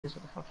What the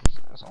fuck is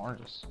that? That's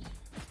oranges.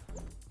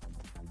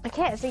 I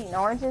can't see eating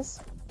oranges.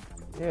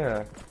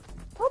 Yeah.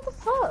 What the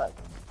fuck?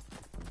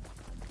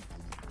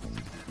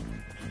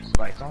 It's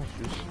like orange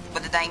juice.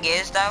 But the thing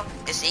is, though,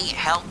 is eat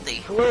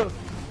healthy. Look!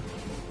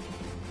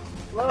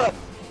 Look!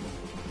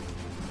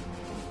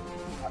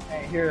 I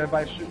can't hear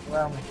everybody shooting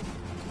around me.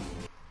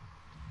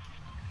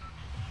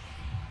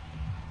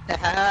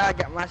 I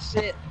got my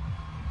shit.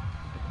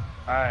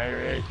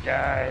 Alright,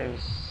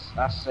 guys.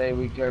 I say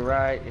we go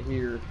right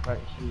here, right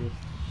here.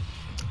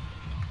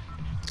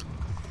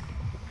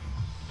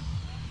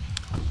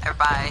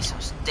 Everybody,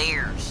 some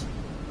stairs.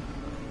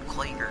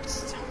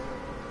 Clears.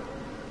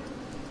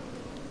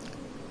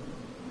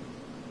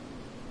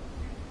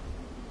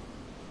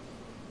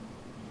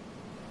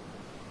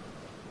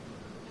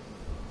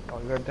 Oh,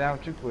 you go down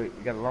too quick.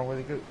 You got a long way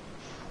to go.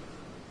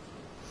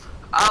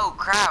 Oh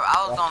crap!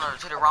 I was going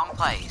to the wrong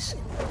place.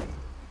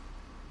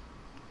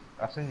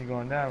 I seen you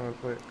going down real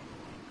quick.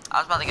 I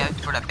was about to go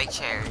for that big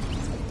chair.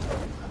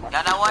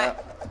 Y'all know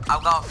what?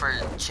 I'll go for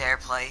the chair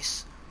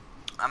place.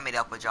 I'll meet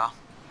up with y'all.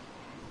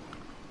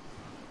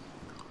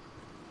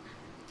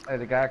 Hey,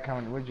 the guy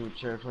coming with you with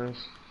chair, please.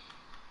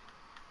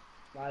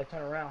 Now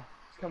turn around.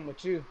 He's coming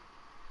with you.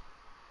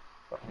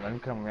 Let him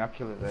come with me. I'll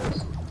kill his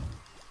ass.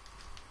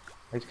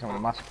 He's coming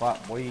to my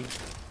spot, boy.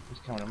 He's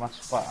coming to my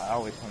spot. I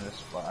always come to this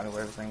spot. I know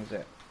where everything's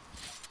at.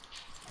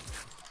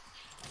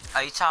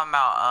 Are you talking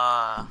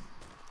about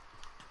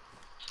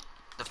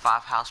the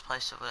 5 house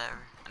place or whatever?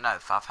 No,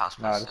 5 house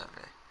place over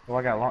there. Oh,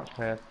 I got a launch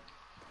pad.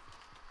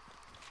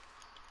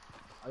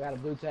 I got a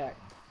blue tack.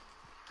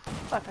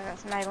 Fuck, I got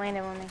somebody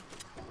landing on me.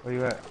 Where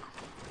you at?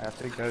 I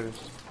think goes.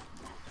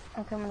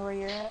 I'm coming where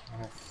you're at.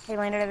 He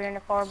landed over here in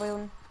the far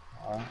building.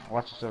 Alright,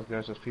 watch yourself,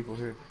 guys. There's people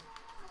here.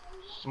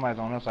 Somebody's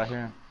on us. I hear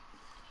him.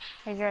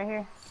 He's right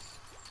here.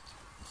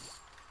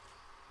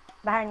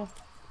 Behind you.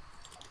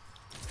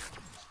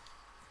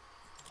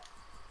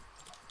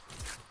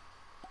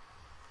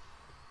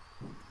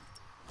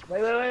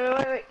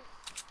 Wait.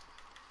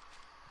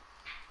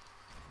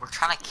 We're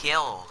trying to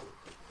kill.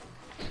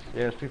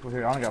 Yeah, there's people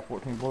here. I only got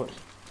 14 bullets.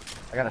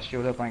 I got a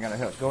shield up. I ain't got a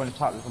help. Go in the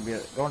top. There's gonna be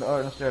a. Go in the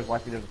other stairs.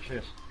 Wifey, there's a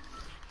chest.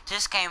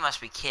 This game must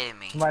be kidding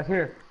me. Somebody's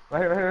here.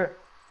 Right here. Right here.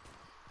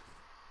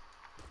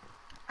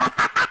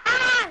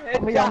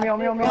 On me. On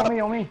me.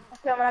 I'm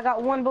coming, I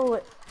got one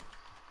bullet.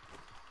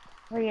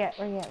 Where you at?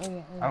 I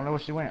don't know where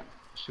she went.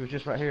 She was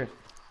just right here.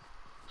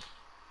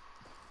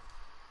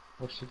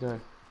 Where'd she go?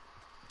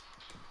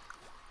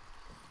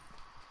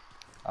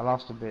 I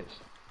lost a bitch.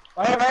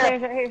 Right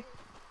here.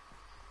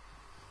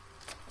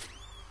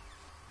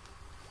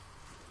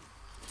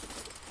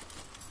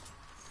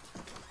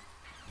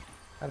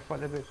 How the fuck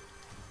that bitch?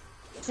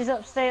 She's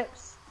up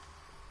steps.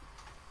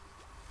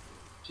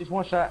 She's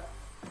one shot.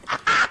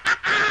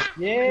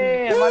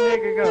 Yeah, my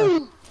nigga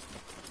goes.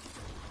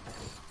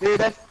 Dude,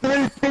 that's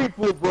 3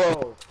 people,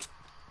 bro.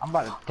 I'm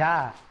about to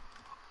die.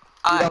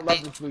 Dude, I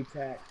love this blue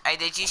tack. Hey,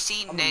 did you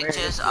see I'm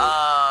Ninja's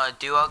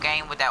duo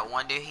game with that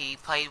one dude he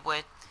played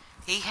with?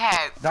 He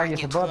had Dog,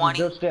 it's freaking above 20.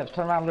 those steps.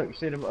 Turn around, look. You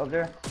see it up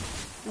there?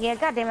 Yeah,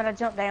 goddammit, I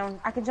jumped down.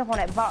 I can jump on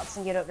that box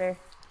and get up there.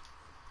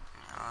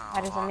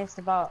 I just missed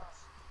the box.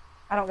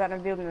 I don't got no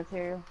building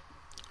material.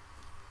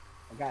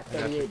 I got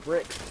 38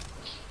 bricks.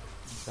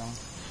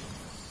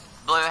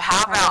 Blue,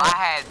 how about I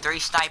had 3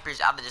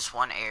 snipers out of this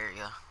one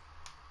area?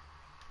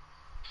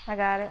 I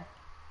got it.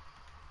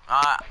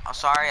 I'm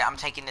sorry, I'm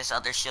taking this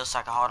other shield so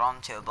I can hold on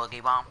to a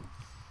boogie bomb.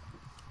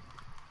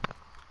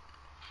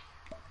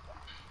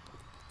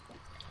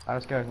 Alright,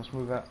 let's go. Let's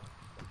move out.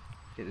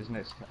 Get this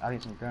next. I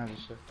need some guns and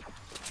shit.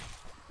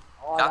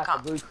 Oh, I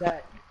got the blue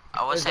tack.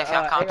 I would There's say if a,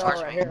 y'all come AR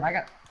towards right me.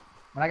 here.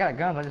 When I got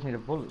guns, I just need a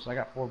bullets. I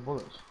got 4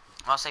 bullets.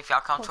 I would say if y'all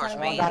come towards I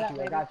me.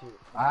 got you.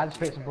 I just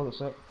picked some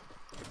bullets up.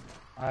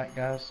 Alright,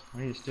 guys.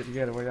 We need to stick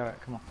together. Where y'all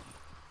at? Come on.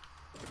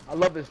 I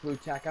love this blue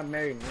tack. I'm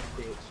marrying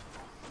this bitch.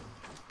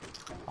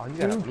 Oh, you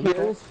got 2 a blue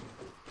kills.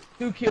 tack?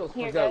 2 kills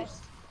Here, for guys.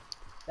 Ghost.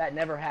 That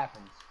never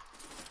happens.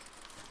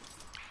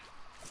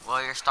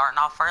 Well, you're starting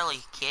off early,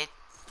 kid.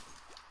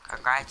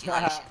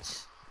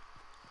 Congratulations.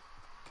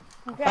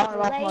 I finally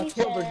lost my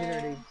kill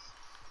virginity.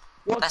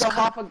 That's Welcome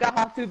cool. off of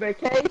God to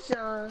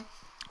vacation.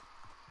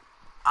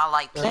 I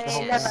like That's the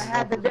whole They never peaches.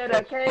 had the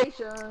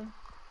dedication.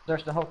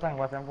 Search the whole thing,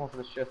 wife. I'm going for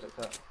the chest up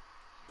top.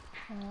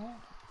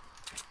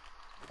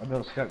 I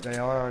built a scope day. I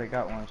already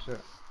got one. Shit.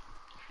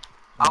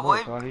 I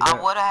Bullets, would need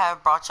that.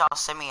 have brought y'all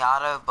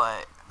semi-auto,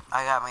 but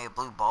I got me a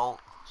blue bolt.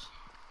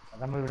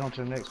 I'm moving on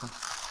to the next one.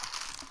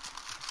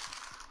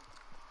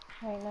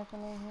 Ain't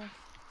nothing in here.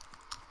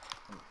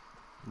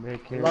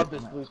 Big kid. Love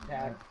this blue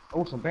tag.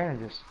 Oh, some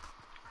bandages.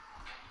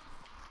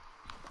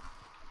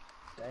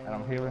 Dang, And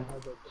I'm healing.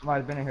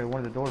 Somebody's been in here.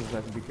 One of the doors is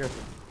open. Be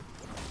careful.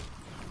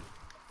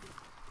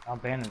 I'm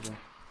bandaging.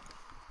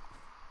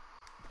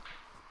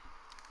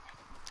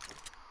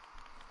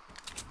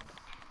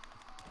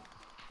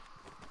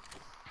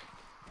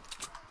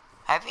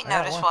 Have you I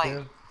got noticed, one, like,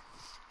 kid.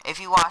 if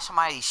you watch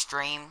somebody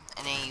stream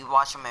and then you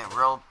watch them in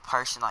real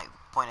person, like,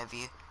 point of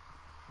view,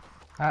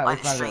 Alright,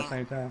 like let's the not do it at the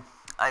stream, same time.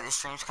 like the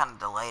stream's kind of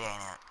delayed,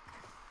 ain't it?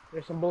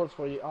 There's some bullets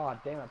for you. Oh,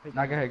 damn, I picked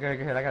No, them go up. ahead, go ahead,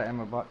 go ahead. I got an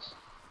ammo box.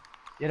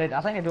 Yeah, they,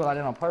 I think they do it like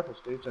that on purpose,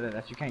 dude, so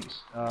that you can't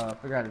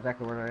figure out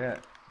exactly where they're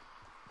at.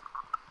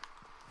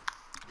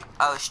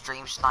 Oh,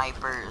 stream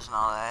snipers and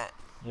all that.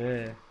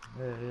 Yeah,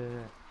 yeah.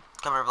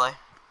 Come here, Blay.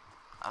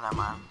 Oh, never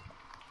mind.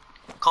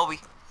 Colby.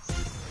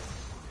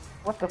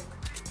 What the?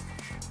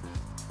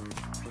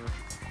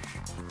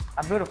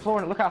 I built a floor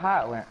and look how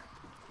high it went.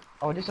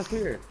 Oh, it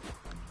disappeared.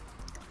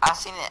 I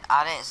seen it.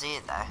 I didn't see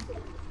it though.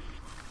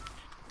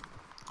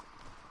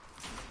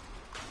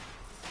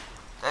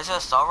 There's a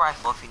assault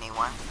rifle if you need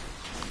one.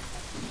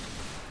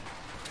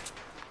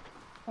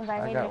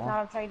 Somebody I need got to one.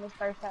 call trade this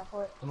first out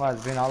for it.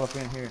 Somebody's been all up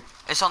in here.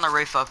 It's on the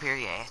roof up here.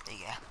 Yeah, there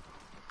you go.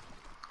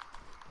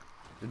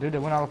 The dude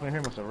that went all up in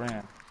here must have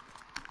ran.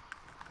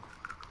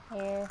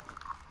 Yeah.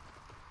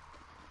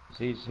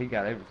 See, he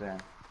got everything.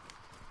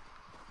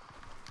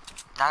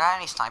 I got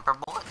any sniper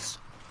bullets?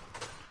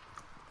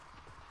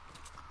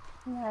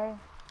 No.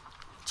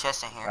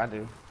 Chest in here. I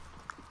do.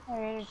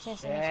 There is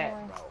just in Shit,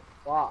 somewhere.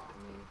 bro. Fuck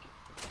me.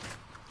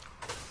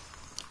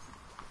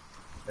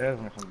 There's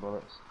me some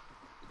bullets.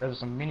 There's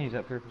some minis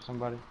up here for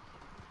somebody.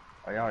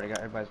 Oh, you already got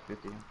everybody's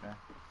 50. Okay.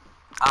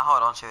 I'll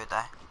hold on to it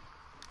though.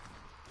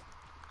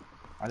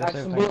 I Got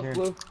just some everything bullets, here.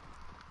 Blue.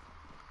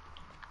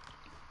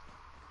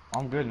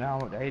 I'm good now.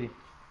 I'm up to 80.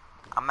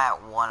 I'm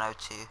at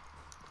 102.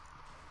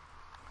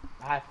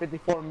 I have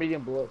 54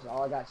 medium bullets.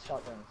 All I got is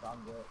shotgun, so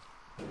I'm good.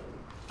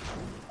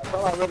 That's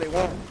all I really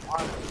want,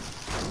 honestly.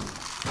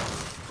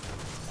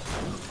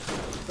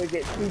 To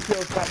get 2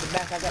 kills back to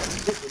back, I gotta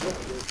stick with this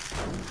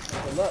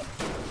shit. Good luck.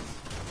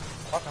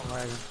 Fucking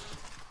wagon.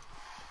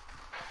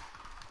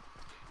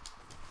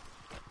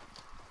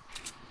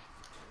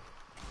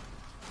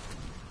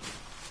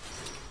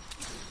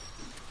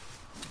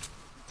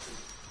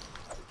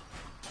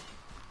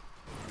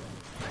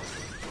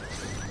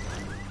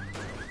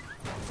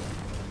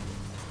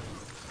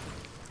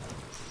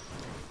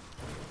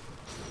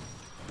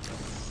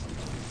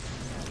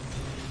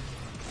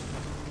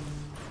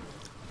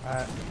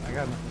 Alright, I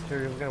got enough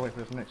material. We gotta wait for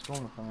this next storm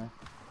to come in.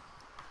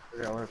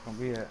 Figure out where it's gonna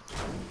be at.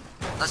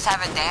 Let's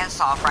have a dance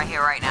off right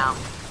here, right now.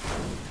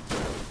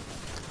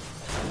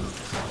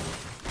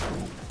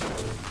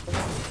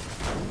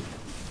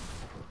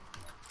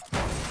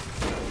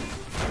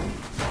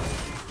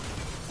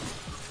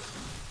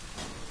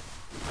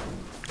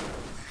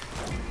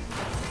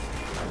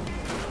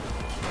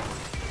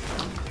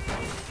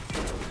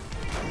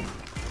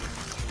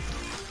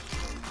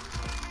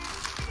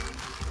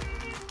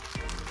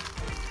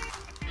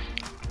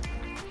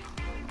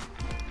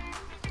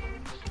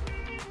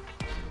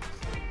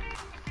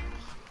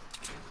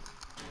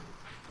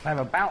 I have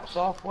a bounce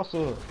off. What's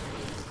up?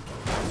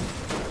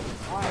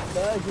 Alright,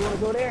 Doug, you wanna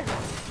go there?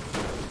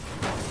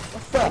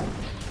 What's up?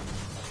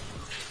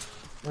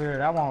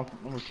 Weird. I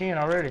want number 10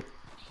 already.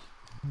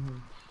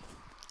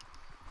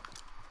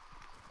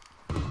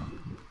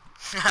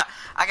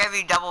 I gave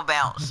you double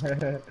bounce.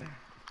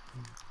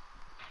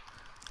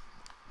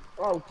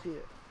 Oh,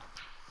 shit.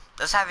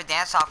 Let's have a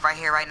dance off right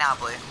here, right now,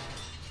 Blue.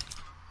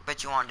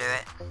 Bet you won't do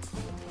it.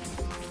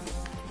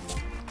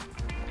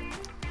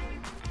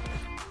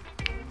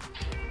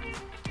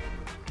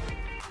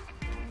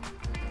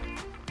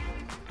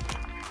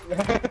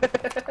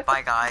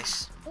 Bye,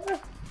 guys.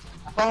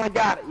 I finally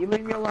got it. You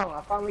leave me alone.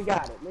 I finally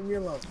got it. Leave me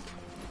alone.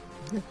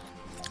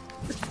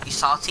 You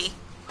salty?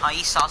 Huh?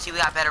 You salty? We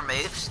got better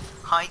moves?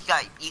 Huh?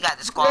 You got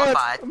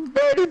disqualified.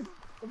 Yes,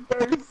 I'm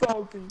very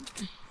salty.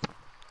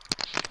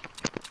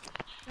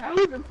 How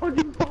is it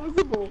fucking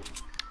possible?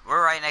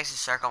 We're right next to the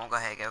circle. I'm gonna go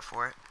ahead and go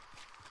for it.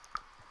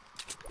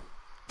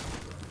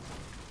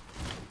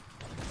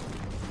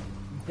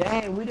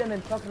 Dang, we done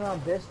been fucking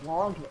around this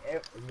long.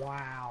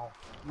 Wow.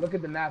 Look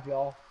at the map,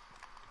 y'all.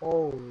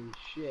 Holy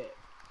shit.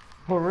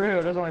 For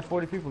real, there's only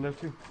 40 people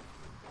left too.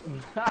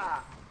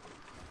 Ha!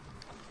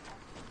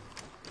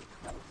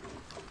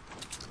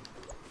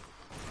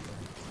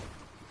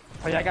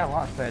 Oh yeah, I got a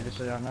launch pad just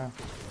so y'all know.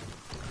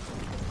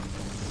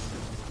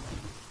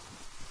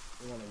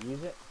 You wanna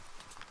use it?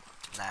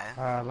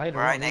 No. Later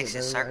We're right on, next to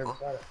the later, circle.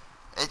 later.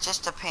 It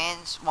just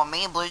depends. Well,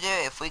 me and Blue do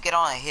it. If we get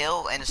on a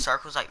hill and the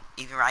circle's like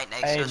even right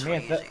next Hey, to us, me we'll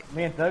and, use it.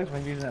 me and Thug's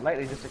been using it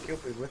lately just to kill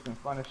people. It's been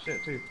fun as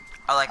shit too.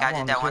 Oh, like I I'm did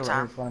on that the one hill right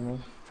here time. in front of me.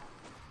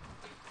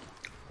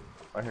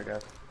 Right here,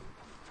 guys.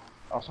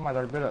 Oh, somebody's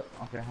already bit up.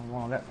 Okay, I'm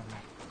going on that one.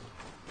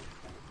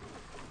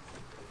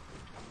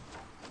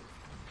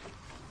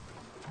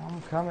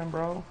 I'm coming,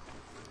 bro.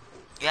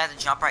 You have to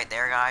jump right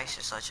there, guys.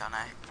 Just to let y'all know.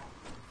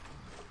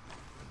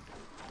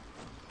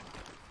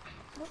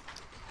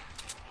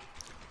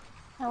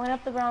 I went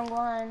up the wrong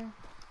one.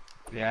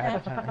 Yeah, I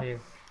had to turn here.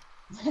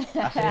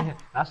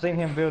 I seen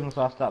him building,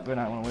 so I stopped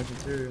building when I went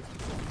through.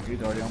 He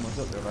was already almost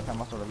up there by the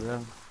time I started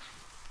building.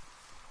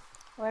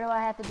 Where do I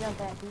have to jump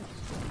at? Pete?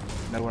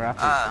 Nowhere I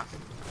Oh.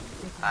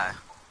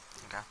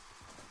 Okay.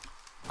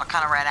 I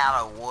kind of ran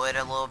out of wood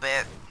a little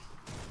bit.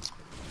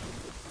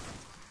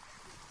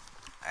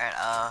 Alright,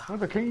 I'm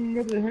the king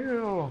of the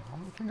hill.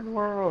 I'm the king of the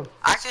world.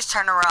 I just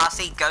turned around, I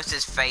see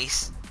Ghost's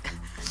face.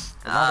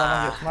 As long as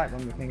I don't get sniped,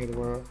 I'm the king of the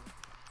world.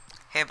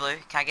 Here, Blue.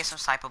 Can I get some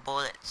sniper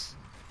bullets?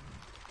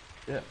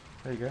 Yeah,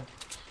 there you go.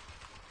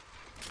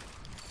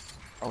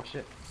 Oh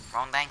shit.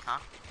 Wrong thing, huh?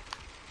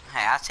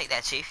 Hey, I'll take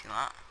that too if you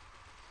want.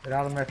 It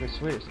automatically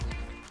switched.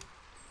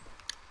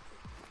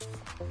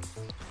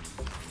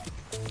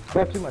 We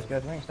have too much,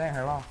 guys. We ain't staying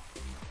here long.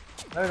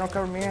 No, don't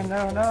cover me in.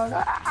 No, no,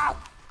 no.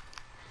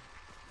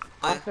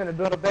 I'm finna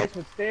build a base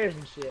with stairs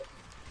and shit.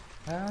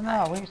 No,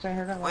 no, we ain't staying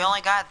here that long. We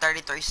only got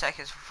 33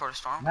 seconds before the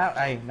storm. Now,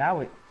 hey, now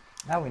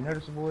we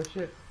noticeable as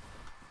shit.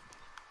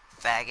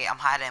 Faggot, I'm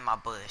hiding in my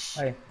bush.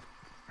 Hey,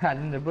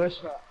 hiding in the bush.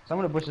 Some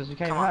of the bushes you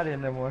can't even hide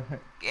in no more.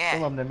 Yeah.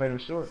 Some of them they made them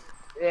short.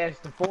 Yeah, it's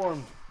the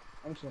form.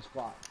 I'm just gonna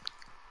spot.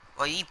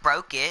 Well, you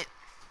broke it.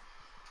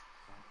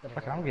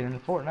 Fuck, I'm getting in the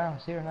fort now.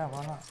 It's here now.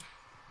 Why not?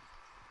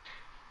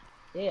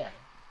 Yeah.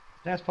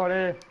 Dance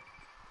party.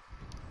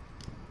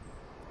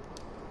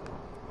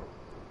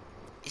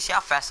 You see how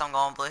fast I'm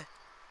going, Blue?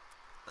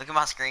 Look at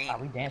my screen. Ah,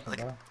 we dancing, Look,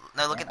 bro.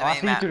 no, look at the I mini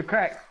see you map. through the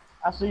crack.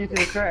 I see you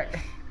through the crack.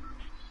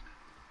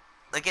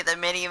 Look at the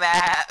mini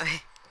map.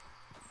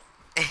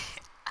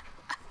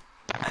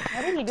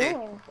 What are you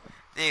doing?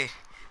 Dude,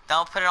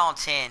 don't put it on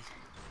 10.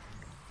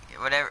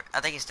 Whatever. I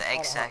think it's the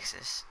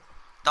x-axis.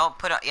 Don't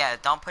put it. Yeah,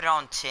 don't put it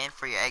on 10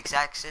 for your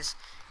x-axis.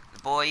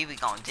 Boy, you be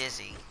going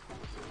dizzy.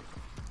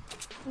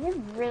 You're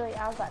really,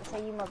 I was about to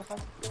say you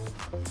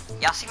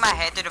motherfucker. Y'all see my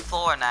head through the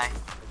floor now?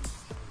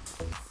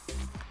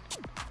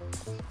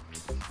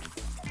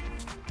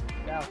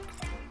 No.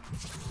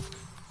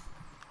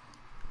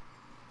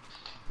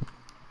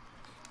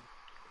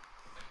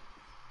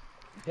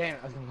 Damn,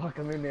 I was gonna lock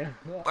him in there.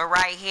 We're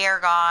right here,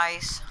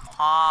 guys.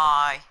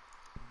 Hi.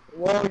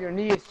 Whoa, your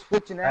knee is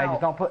switching Hey,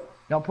 out. just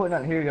don't put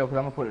nothing here, yo, because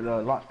I'm gonna put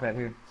the launch pad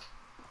here.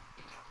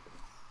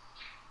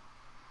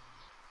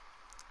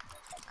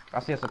 I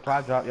see a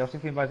supply drop. Yo, see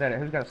if anybody's at it.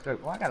 Who's got a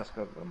scope? Well, I got a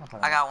scope. What am I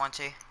talking I got one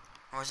too.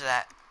 Where's it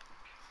at?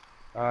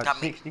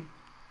 Got me. 60.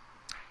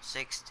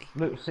 60.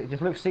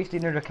 Just look 60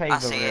 near the cave I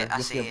over see there. it, I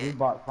Just see get a blue it.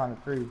 box behind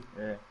the tree.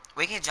 Yeah.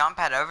 We can jump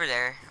pad over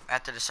there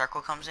after the circle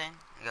comes in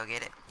and go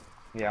get it.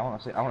 Yeah, I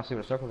wanna see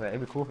where the circle's at.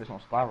 It'd be cool if it's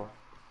on spiral.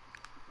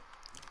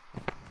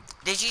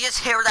 Did you just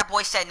hear what that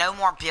boy said? No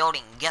more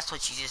building. Guess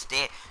what you just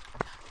did?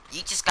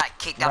 You just got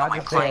kicked Well, out of I my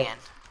just said- clan.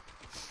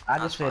 I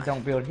That's just said fine.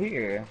 don't build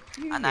here.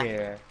 I know.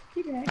 Yeah.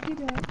 Keep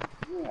that.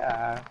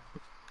 Yeah.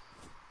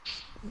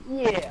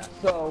 Yeah,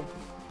 so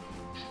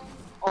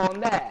on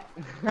that.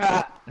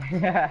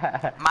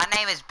 My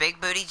name is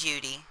Big Booty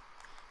Judy.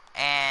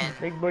 And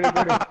Big booty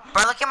booty.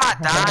 bro, look at my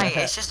die.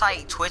 It's just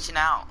like twitching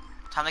out.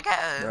 Time to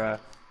go.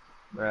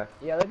 Bruh.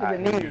 Yeah, look at the Alright,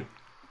 here we knee. go.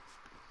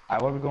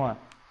 Alright, where we going?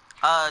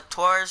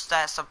 Towards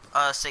that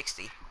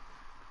 60.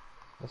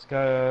 Let's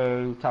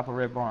go top of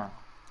Red Barn.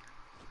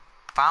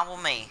 Fine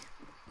with me.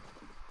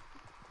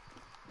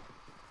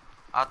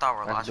 I thought we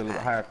We were have to lost do a little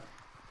bit pad. higher.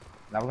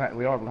 Now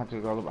we are going to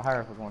go a little bit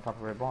higher if we're going top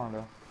of Red Barn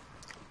though.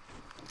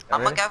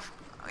 I'm Ready? gonna go.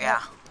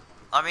 Yeah.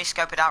 Let me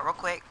scope it out real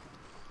quick.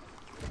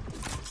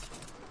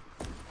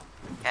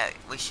 Yeah,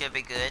 we should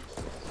be good.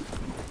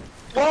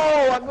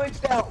 Whoa, I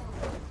glitched out.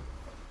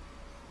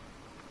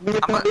 Me and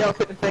I'm somebody else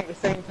hit the thing at the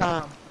same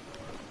time.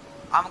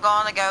 I'm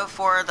gonna go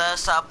for the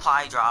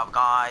supply drop,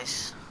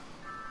 guys.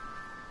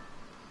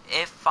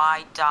 If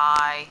I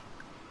die,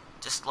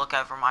 just look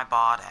over my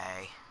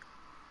body.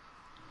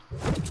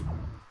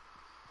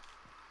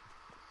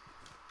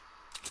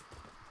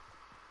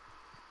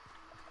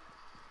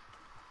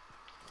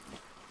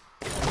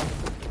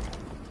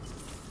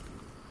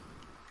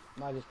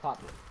 Might just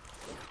pop it.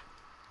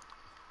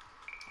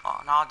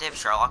 Oh no, Dip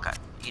Sherlock,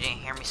 you didn't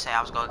hear me say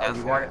I was gonna go Oh,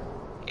 you for got it.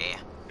 it? Yeah.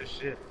 Good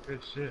shit.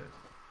 Good shit.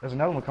 There's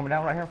another one coming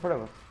down right here in front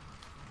of us.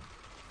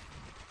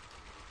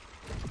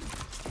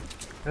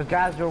 There's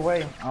guys your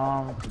way.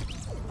 Oh,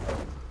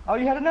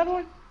 you had another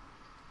one?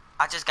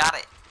 I just got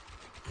it.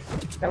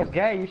 That was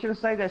gay. You should have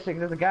saved that shit. 'Cause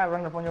there's a guy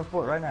running up on your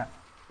foot right now.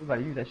 We about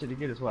to use that shit to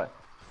get us what?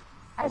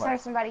 I just heard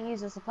somebody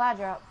use a supply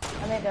drop.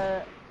 I mean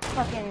the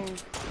fucking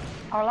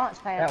our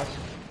launch pad.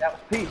 That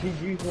was Pete. He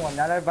used one.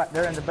 Now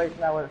they're in the base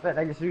now where it's at.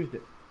 They just used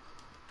it.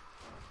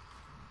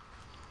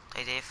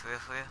 They did for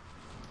real.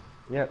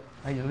 Yep.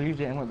 He just used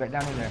it and went back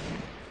down in there.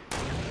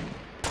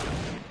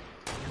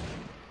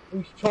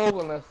 Who's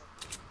trolling us?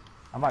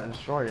 I'm about to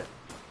destroy it.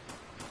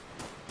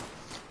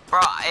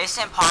 Bro, it's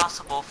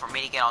impossible for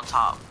me to get on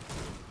top.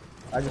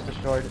 I just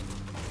destroyed it.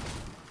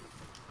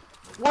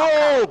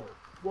 Whoa!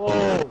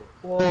 Whoa!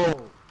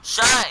 Whoa!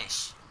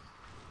 Shush!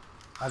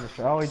 I just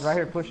oh he's right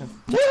here pushing.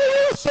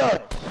 Shush!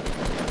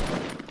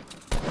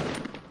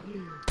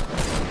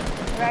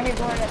 Right here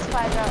going that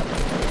supply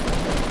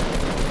drop.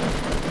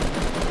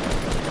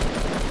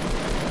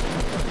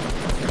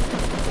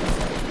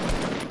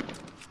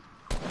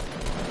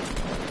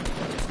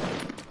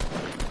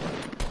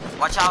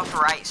 Watch out for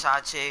right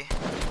side too.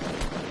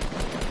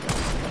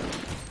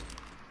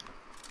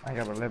 I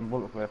got 11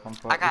 bullets left. I'm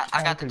I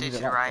got the dude to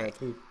the right.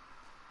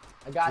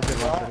 I got you,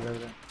 bro.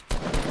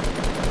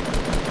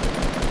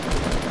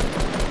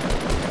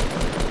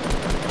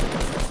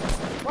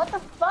 What the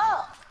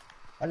fuck?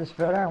 I just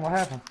fell down. What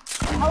happened?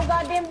 The whole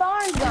goddamn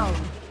barn's gone.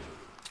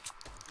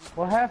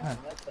 What happened?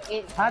 What the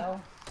It,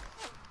 hell?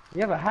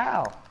 Yeah, but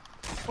how?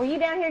 were you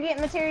down here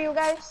getting material,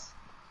 guys?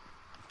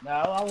 No,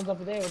 I was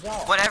up there with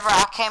y'all. Whenever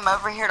I came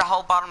over here, the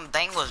whole bottom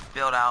thing was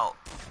built out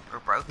or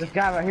broken. This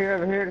guy right here,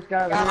 over here, this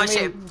guy over Yeah,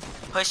 here.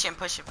 Push it,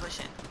 push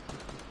it.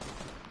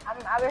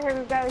 I'm over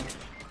here, guys.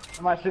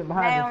 Somebody sitting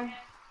behind you. Down.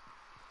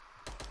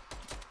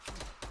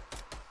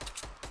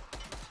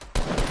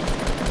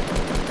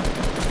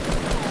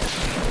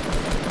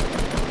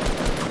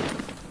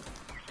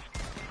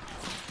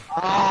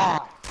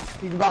 Ah,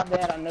 he's about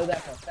dead. I know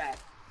that for a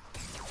fact.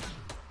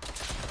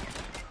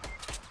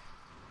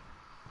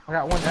 I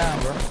got one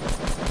down, bro.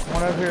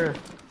 One over here.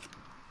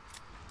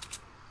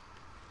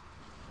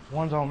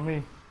 One's on me.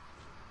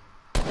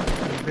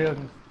 In the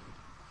building.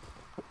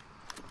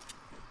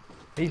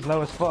 He's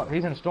low as fuck.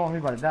 He's in a storm.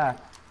 He's about to die.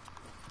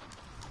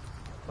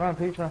 Run,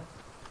 Peach, run.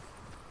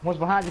 One's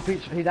behind you,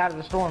 Peach. He's out of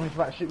the storm. He's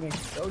about to shoot me.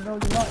 Oh, no,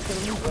 you're not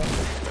killing me, bro.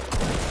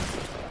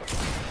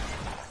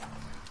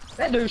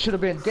 That dude should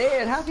have been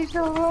dead. How's he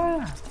still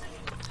alive?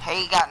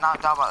 He got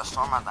knocked out by the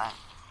storm, I think.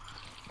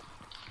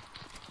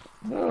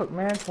 Look,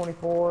 man.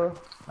 24,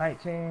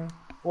 19,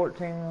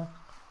 14.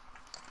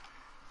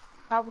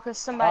 Probably because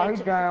somebody he's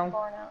took down. the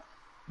barn out.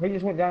 He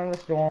just went down in the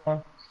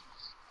storm.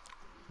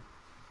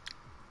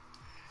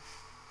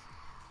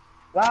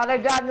 Wow, they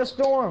died in the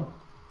storm.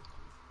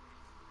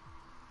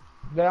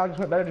 They all just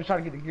went there to try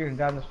to get the gear and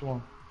died in the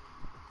storm.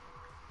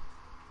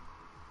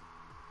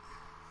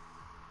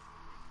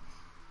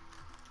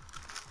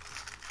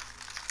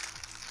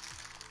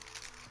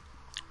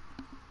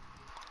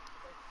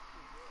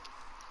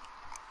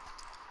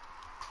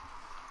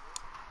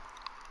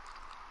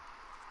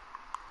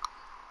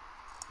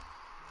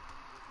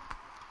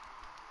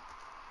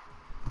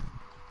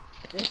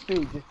 This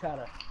dude just tried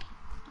to.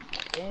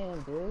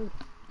 Damn, dude.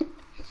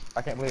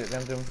 I can't believe it.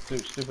 Them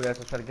stupid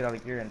asses tried to get out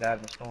of gear and died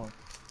in the storm.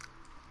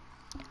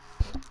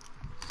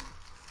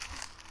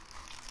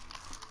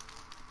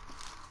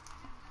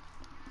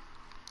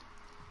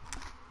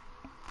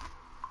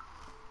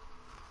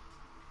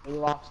 We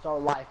lost our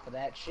life for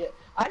that shit.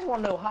 I just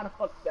want to know how the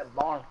fuck did that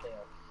barn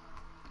fail.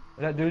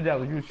 That dude that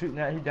was you shooting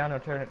at, he down there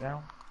tearing it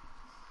down.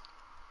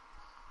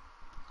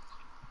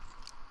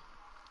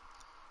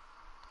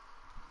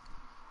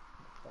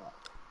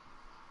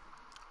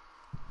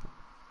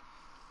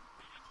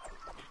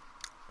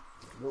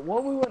 But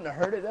what we wouldn't have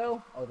heard it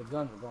though? Oh, the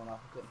guns were going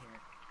off. I couldn't hear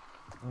it.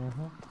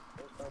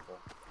 Where's purple?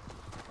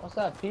 What's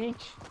that,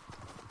 Peach?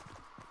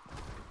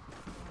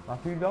 My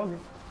few doggy.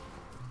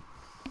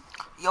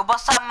 Yo,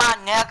 what's up, my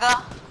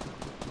nigga?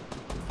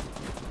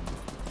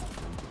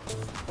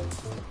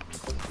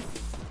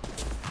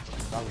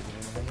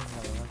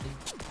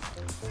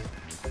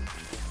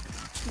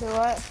 Do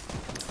what?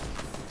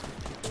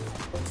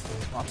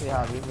 My few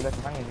how you let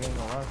the hang you ain't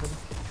gonna run for me.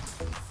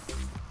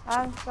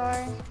 I'm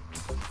sorry.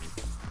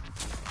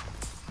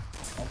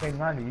 Okay,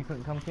 90, you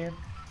couldn't come in?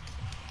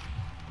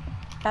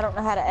 I don't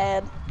know how to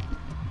add.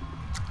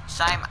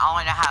 Same, I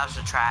only know how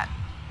to trap.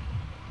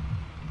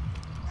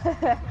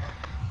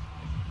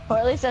 Or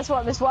at least that's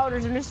what Miss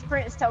Walters and Mr.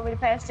 Prince told me the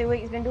past 2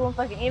 weeks. Been doing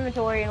fucking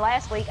inventory, and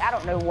last week, I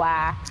don't know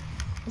why.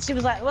 And she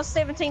was like, what's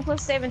 17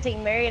 plus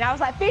 17, Mary? And I was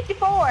like,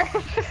 54!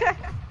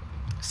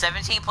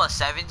 17 plus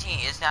 17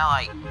 is now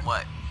like,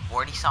 what,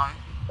 40 something?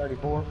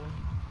 34.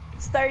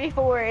 It's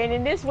 34, and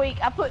in this week,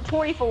 I put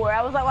 24.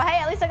 I was like, well, hey,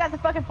 at least I got the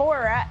fucking 4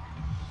 right.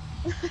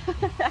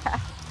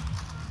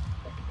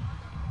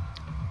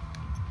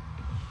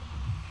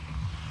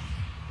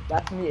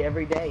 That's me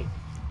every day.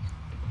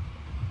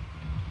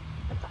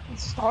 I'm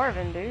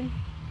starving, dude.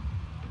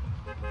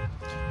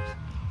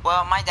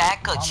 Well, my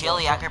dad cooked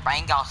chili. I could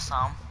bring y'all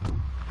some.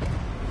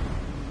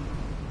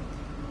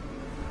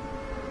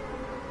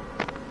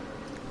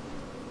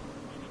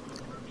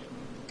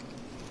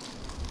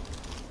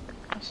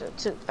 I should have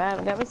took 5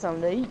 and got me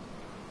something to eat.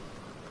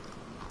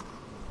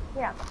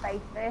 Get out my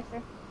face,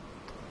 bastard.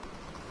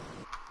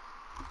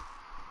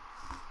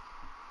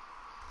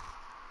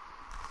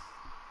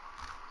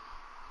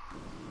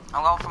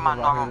 I'm going for my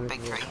Right normal here,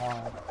 big this tree. is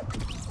farm.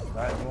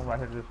 Right, one right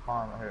here to this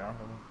farm right here.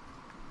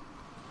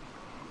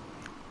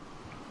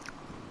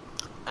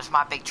 There's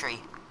my big tree.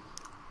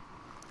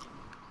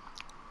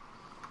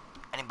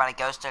 Anybody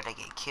goes there, they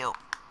get killed.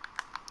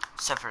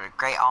 Except for the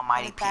great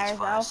almighty Peach Fires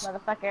off, Fuzz.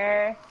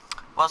 motherfucker.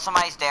 Well,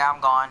 somebody's there. I'm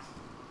gone.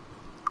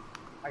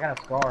 I got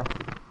a scar.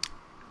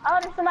 Oh,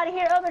 there's somebody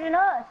here other than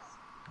us.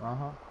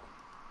 Uh-huh.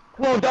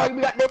 Come on, dog,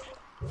 we got this.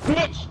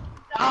 Bitch!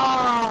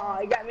 Ah,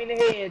 he got me in the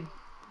head.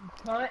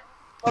 Cunt.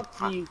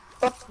 Fuck you.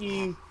 Fuck you.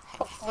 He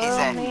Well,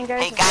 said, me and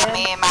Grace he are got dead.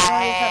 me in my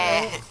Somebody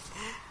head.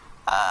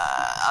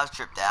 I was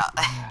tripped out.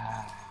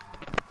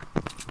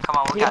 Come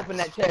on, we He got opened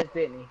that chest,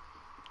 didn't he?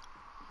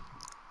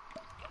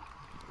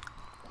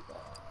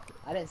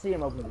 I didn't see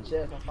him open the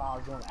chest. I thought I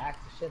was going to axe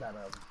the shit out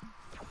of him.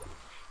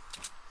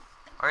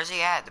 Where's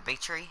he at? The big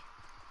tree?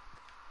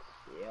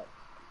 Yep.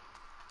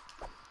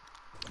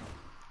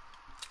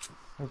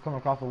 He's coming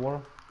across the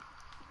water.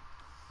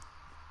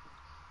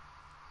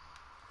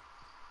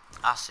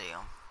 I see him.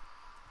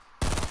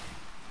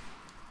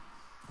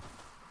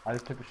 I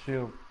just took a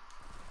shield.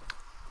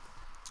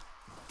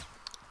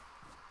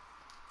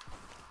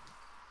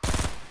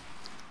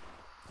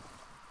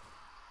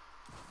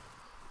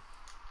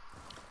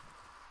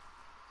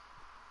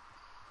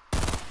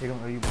 He don't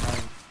know you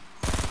behind.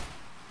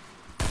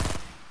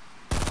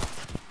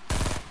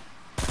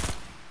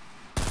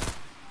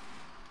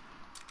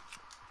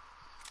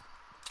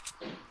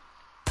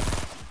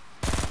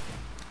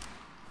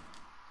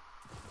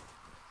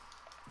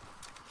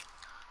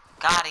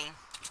 Got him.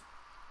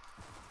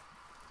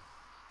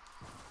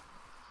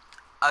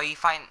 Oh, you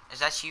fighting? Is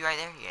that you right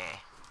there? Yeah.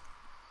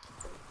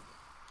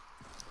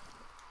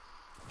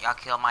 Y'all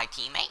kill my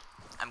teammate?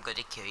 I'm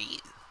gonna kill you.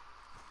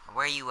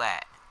 Where you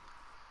at?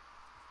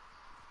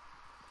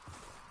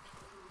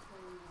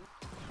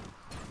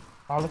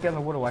 Oh, look at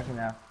the water whacking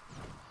now.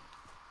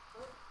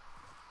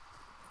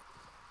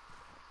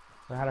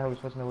 So how the hell are we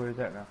supposed to know where he's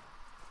at now?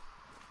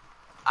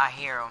 I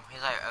hear him.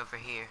 He's like over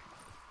here.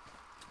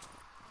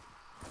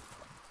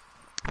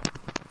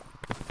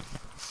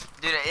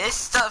 Dude, this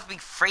stuff be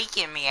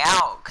freaking me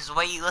out. Cause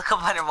when you look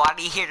up underwater,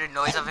 you hear the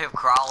noise of him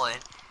crawling.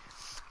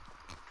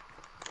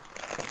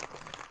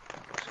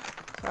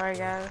 Sorry,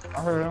 guys.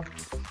 I heard him.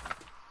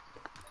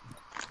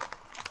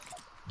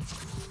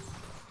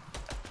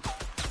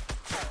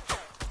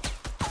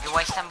 You're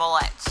wasting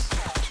bullets.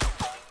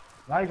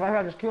 No, he's right here.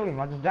 I just killed him.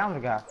 I just downed the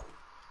guy.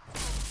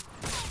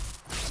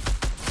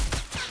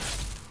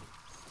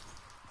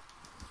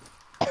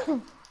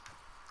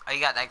 Oh, you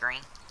got that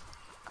green?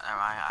 Never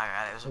mind, I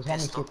got it. It was a His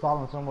homie's pistol. still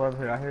crawling somewhere over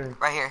here. I hear him.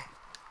 Right here.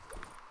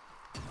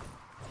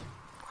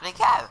 Where'd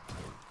he go?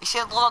 You see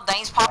the little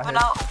things popping here.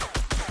 up?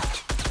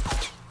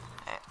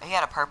 He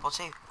had a purple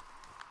too.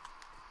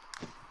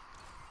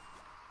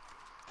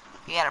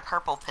 He had a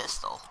purple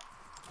pistol.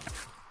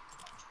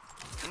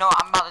 You know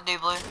what I'm about to do,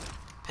 Blue?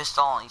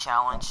 Pistol only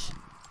challenge.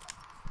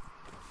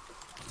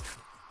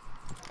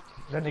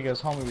 That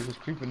nigga's homie was just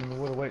creeping in the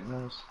water waiting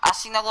on us. I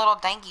seen the little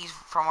dankies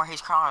from where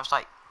he's crawling. I was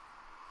like,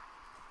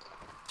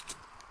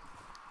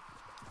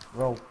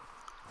 Bro,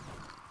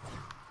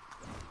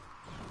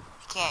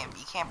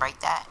 you can't break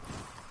that.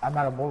 I'm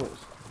out of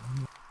bullets.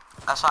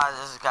 That's why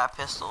this guy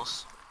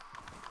pistols.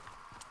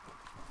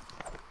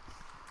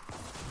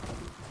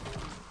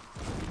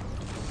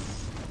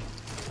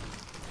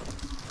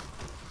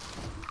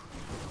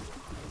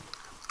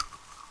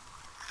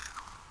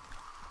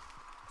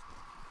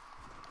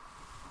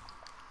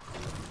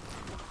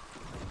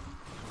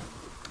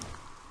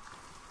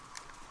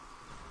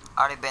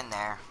 Already been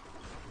there.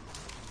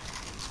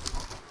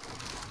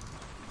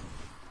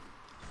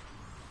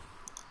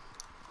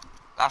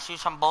 Gotta shoot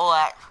some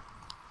bullets.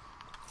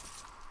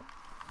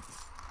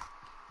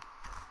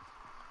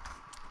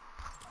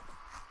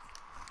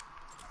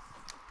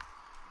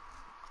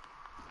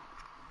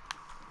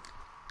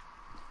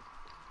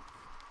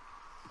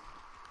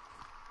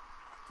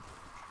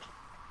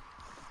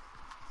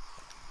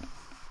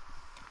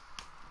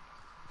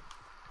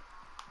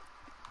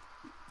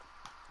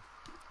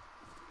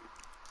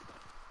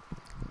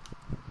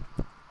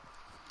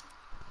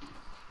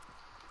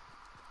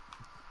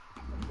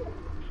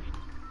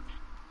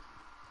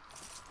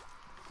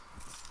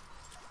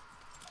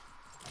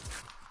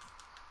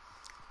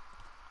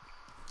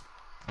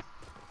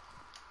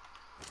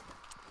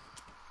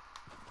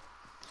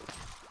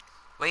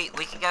 Wait,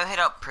 we can go hit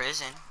up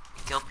prison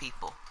and kill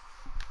people.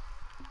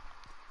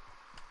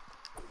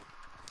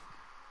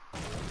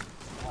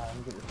 Alright, let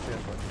me get this shit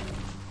first.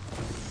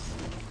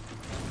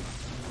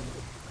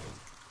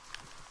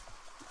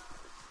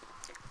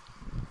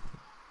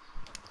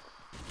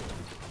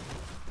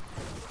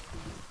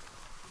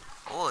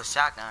 Oh, a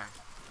shotgun.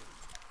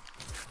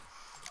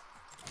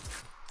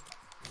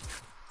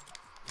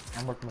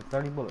 I'm working with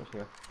 30 bullets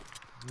here.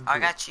 I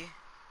got you.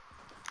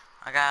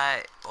 I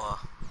got, well,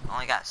 I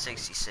only got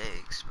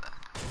 66, but.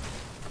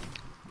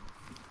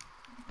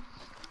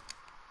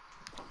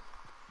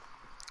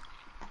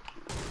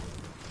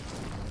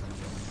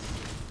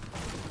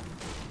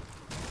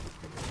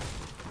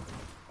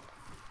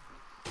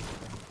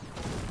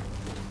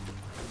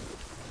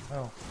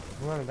 Oh,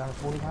 we're already down to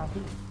 49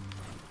 people.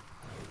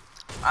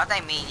 I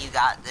think me and you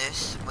got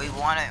this. We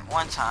won it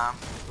one time.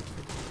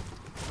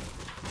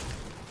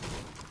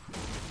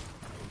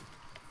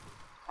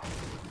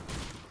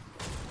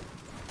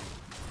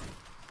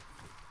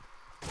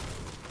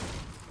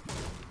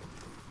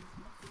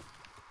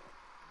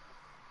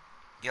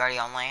 You already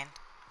on land?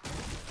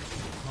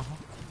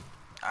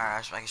 Alright, I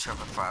was making sure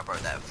before I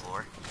broke that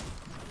floor.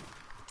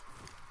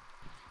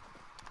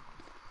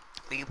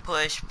 We can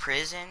push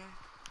prison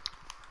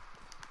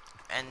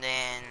and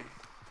then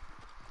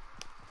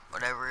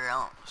whatever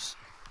else.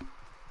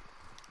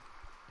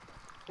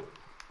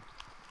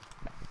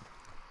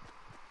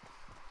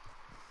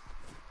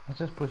 Let's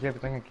just push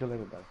everything and kill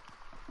everybody.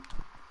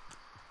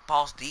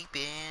 Balls deep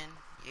in,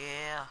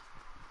 yeah.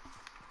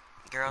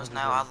 Girls know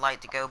I like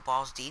to go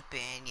balls deep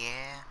in,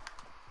 yeah.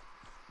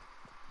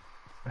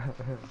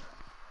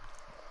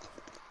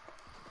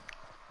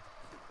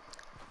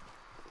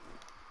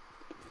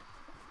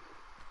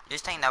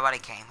 Just think nobody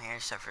came here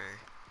except for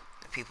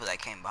the people that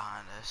came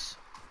behind us.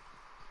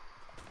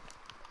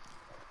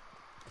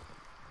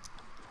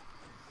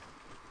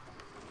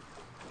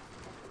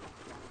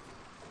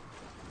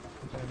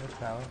 What's in this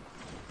tower?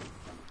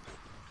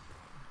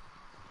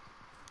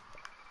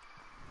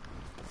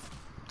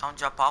 Don't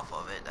jump off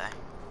of it, though.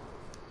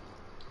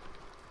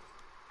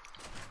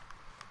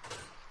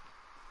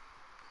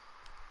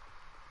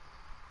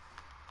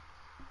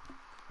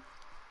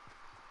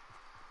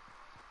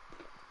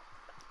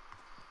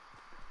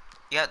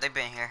 Yep, they've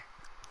been here.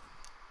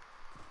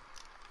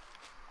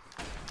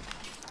 Oh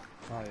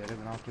yeah, they've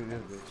been all through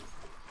this bitch.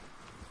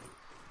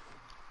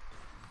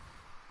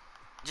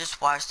 Just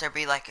watch there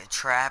be like a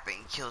trap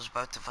and kills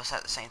both of us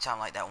at the same time,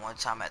 like that one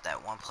time at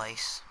that one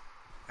place.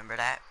 Remember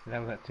that? That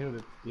was at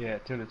Tilted. Yeah,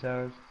 Tilted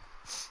Towers.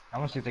 I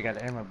want to see if they got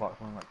the ammo box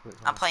one like quick.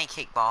 I'm playing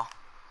kickball.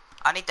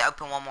 I need to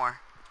open one more.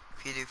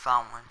 If you do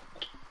find one,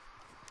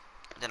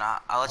 then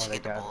I'll let you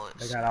get the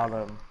bullets. They got all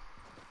of them.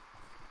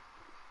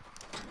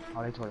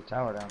 Oh, they tore the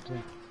tower down too.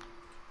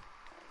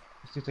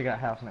 Let's see if they got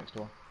a house next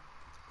door.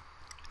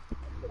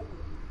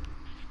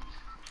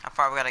 How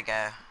far we gotta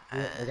go?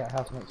 Yeah, they got a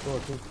house next door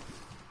too.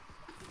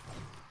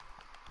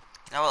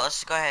 No, well, let's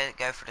just go ahead and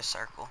go for the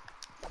circle.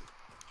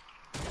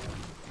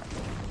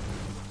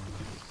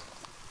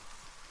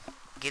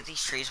 Get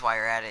these trees while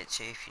you're at it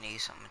too, if you need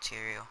some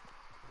material.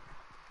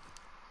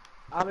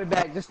 I'll be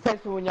back. Just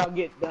text me when y'all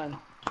get done.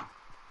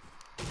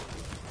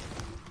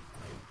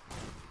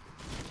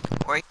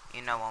 Or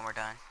you know when we're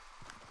done.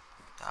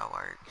 That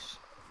works.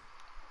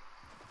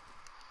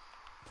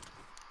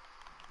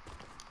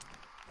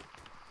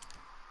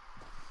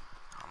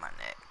 On my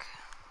neck.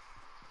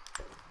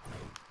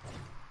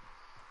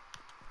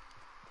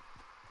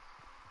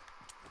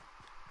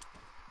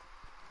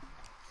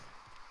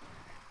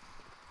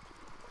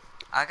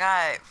 I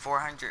got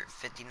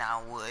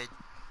 459 wood.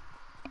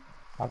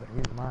 I've been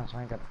using mine, so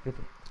I ain't got the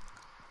 50.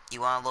 You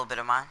want a little bit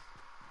of mine?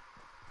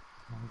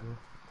 I'm good.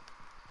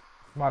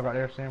 Somebody right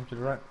there, Sam, to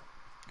the right.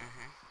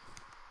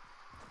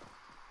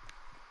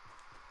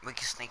 We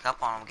can sneak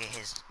up on him and get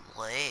his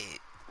leg.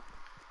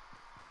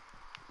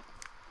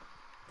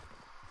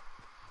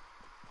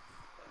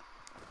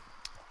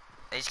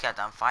 They just got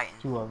done fighting.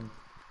 Two of them.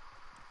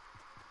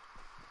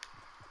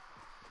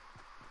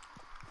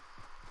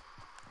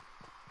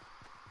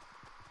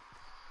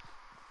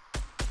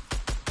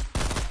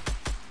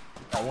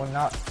 Got one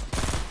knock.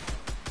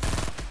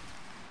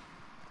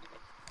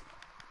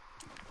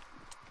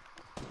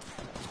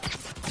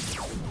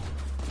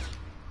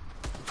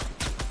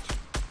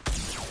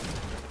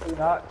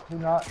 Two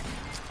knock.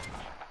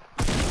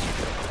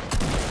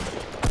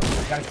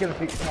 Gotta kill the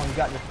feet. Come on, you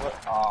got this.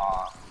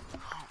 Aw.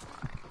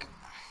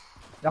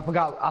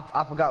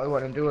 I forgot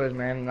what them do is,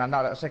 man. I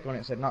know that second one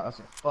it said knock. I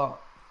said,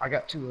 fuck. I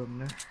got two of them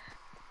there.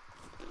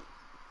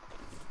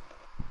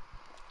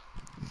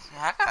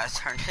 Yeah, I gotta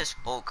turn this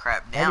bull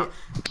crap down.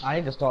 I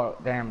need to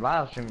start damn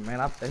live streaming,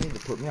 man. They need to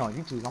put me on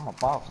YouTube. I'm a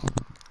boss.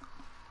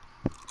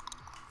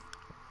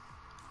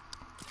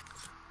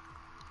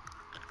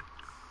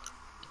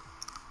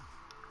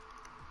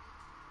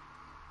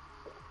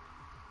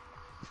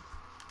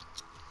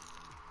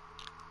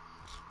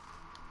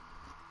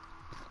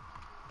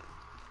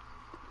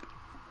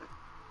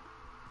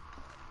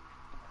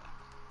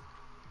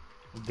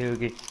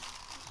 Doogie.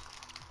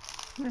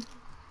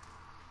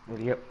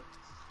 Ready up.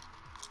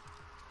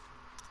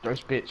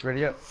 First bitch,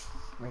 ready up.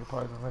 Make a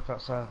party left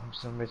outside. I'm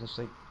still making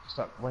sleep.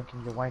 Stop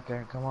wanking your wanker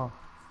and come on.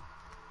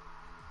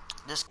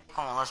 Just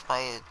come on, let's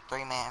play a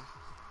 3-man.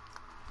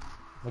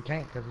 We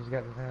can't because he's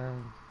got the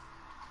damn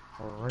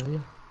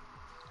radio.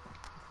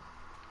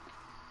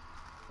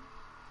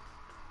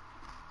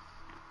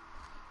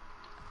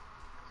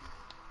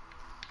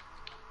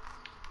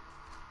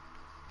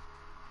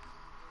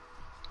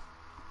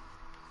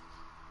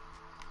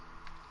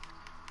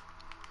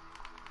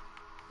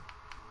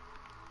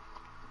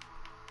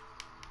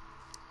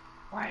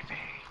 Wifey.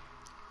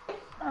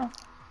 Oh.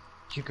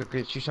 Did you cook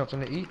get you something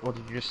to eat, or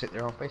did you just sit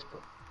there on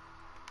Facebook?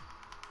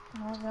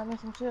 I got me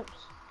some chips.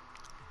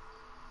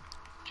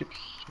 Chips.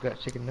 We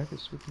got chicken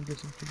nuggets. We can get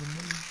some chicken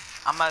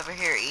nuggets. I'm over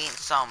here eating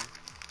some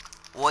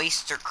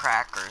oyster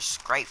crackers.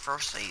 Great for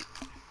sleep.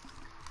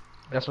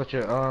 That's what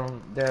your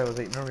dad was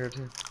eating earlier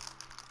too.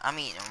 I'm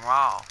eating them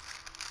raw.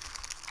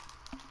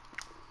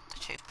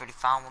 Tastes pretty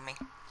fine with me.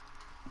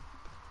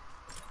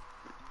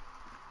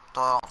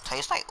 Though it don't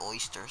taste like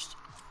oysters.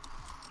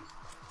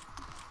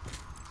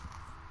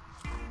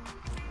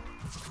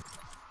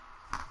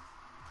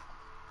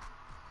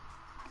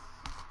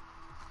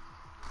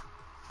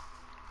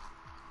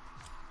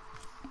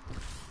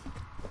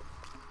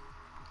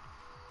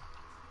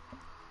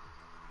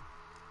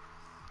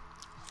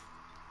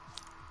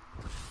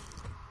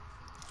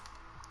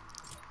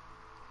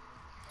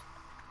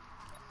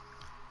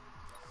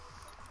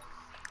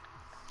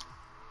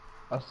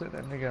 I sent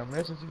that nigga a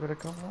message, you better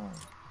come on.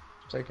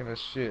 Taking a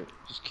shit,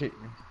 just kick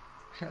me.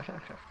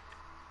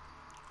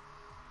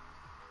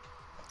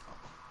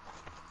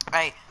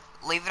 Hey,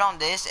 leave it on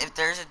this. If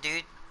there's a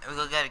dude, we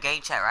go to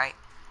game chat, right?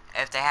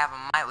 If they have a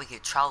mic, we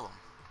could troll them.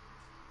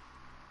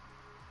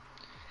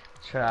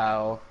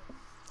 Ciao.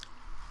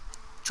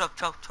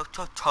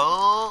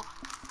 Troll.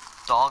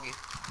 Doggy.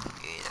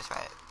 Yeah, that's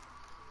right.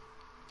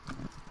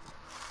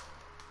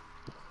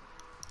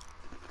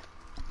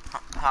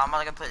 How am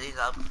I gonna put these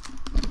up?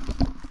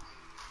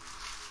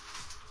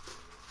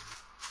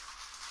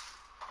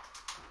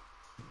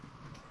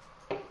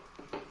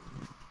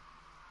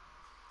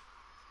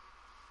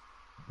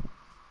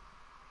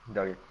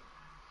 Dougie.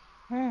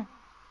 Hmm.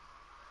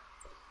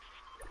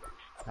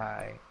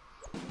 Hi.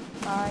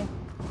 Bye.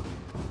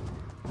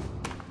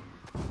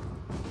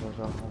 Where's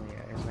our homie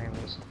at? His name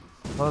is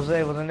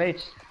Jose with an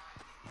H.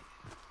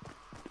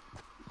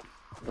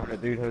 Or the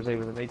dude Jose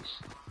with an H.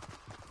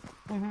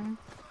 Mhm.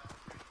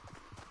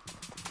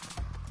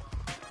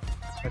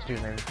 Let's do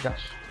his name.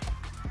 Josh.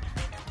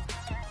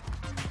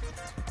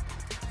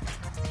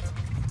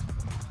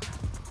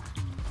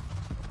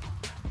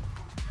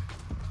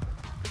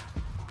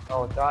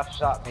 Oh, Josh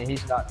shot me.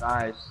 He's not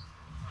nice.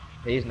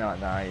 He's not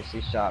nice.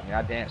 He shot me.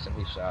 I danced and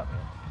he shot me.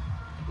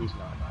 He's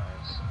not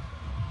nice.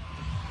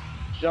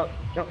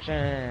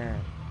 Junction.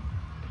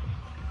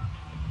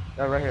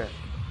 No, right here.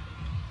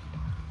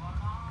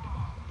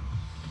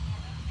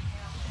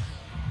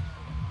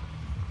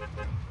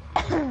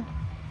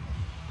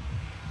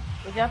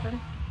 We jumping?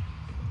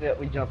 Yeah,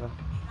 we jumping.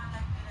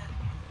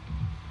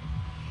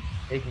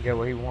 He can go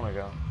where he wanna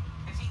go.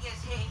 If he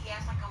gets hit, he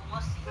acts like a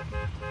wussy.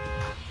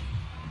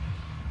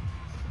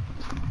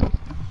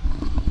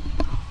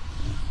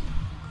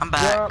 I'm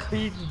back. Jump,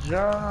 Peach,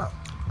 jump.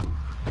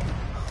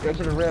 Go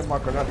to the red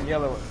marker, not the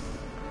yellow one.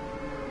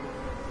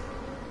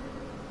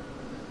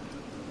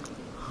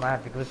 Might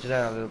have to glitch it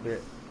out a little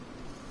bit.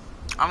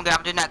 I'm good.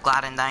 I'm doing that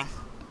gliding thing.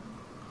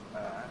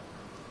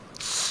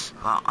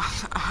 Well,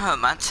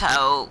 my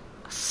toe.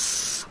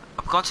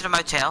 I'm going to the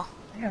motel.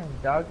 Damn,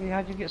 doggy,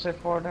 how'd you get so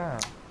far down?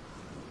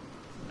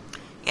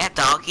 Yeah,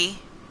 doggy.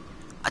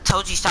 I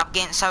told you stop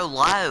getting so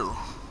low.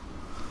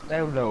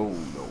 No.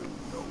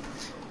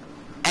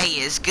 Hey,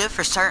 it's good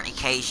for certain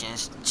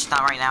occasions. Just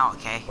not right now,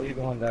 okay? Where you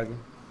going, doggy?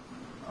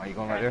 Oh, you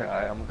going right there?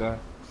 Alright, I'm going.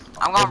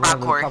 I'm going There's rock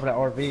one on quarry. top of that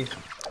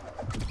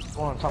RV.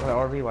 Go on top of that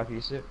RV while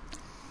you sit.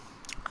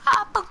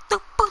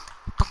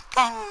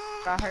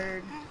 I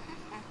heard.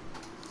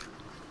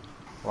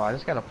 Wow, I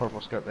just got a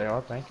purple skirt there.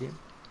 Oh, thank you.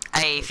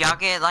 Hey, if y'all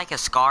get like a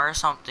scar or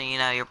something, you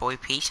know, your boy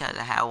Peach hasn't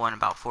had one in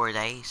about 4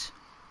 days.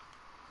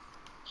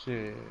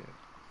 Shit.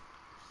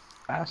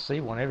 I see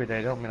one every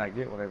day. Don't mean I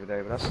get one every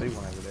day, but I see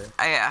one every day.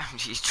 Oh, yeah,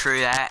 it's true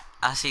that.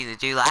 I see the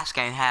dude last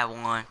game had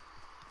one.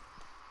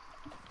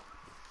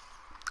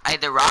 Hey,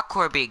 the rock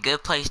core would be a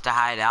good place to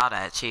hide out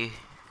at, too.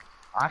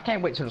 I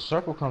can't wait till the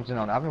circle comes in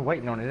on it. I've been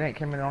waiting on it. It ain't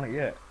coming on it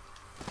yet.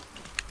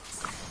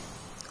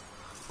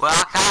 Well,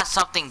 I got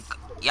something.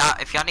 Y'all,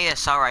 if y'all need a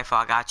assault rifle,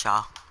 I got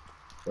y'all.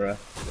 Bruh.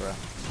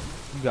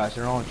 You guys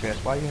are on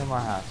chest. Why are you in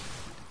my house?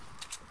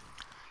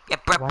 Yeah,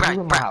 Why are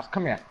you in my house?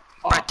 Come here.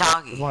 Brett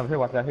doggy. There's one up here.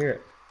 Watch out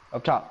here.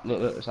 Up top.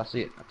 Look. I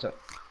see it. Up top.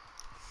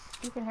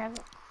 You can have it.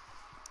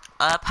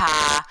 Up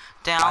high,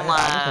 down low. I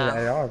just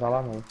need the ARs. All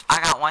I need. I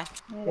got one.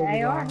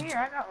 Yeah, AR here.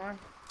 I got one.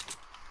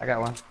 I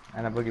got one.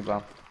 And a boogie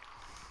bomb.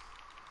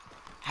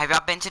 Have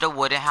y'all been to the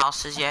wooden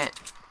houses yet?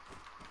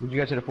 Did you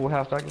go to the full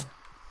house, Doggy?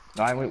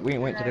 No, we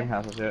ain't went to them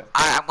houses yet.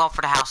 Alright, I'm going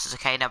for the houses,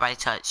 okay? Nobody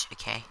touch,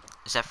 okay?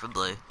 Except for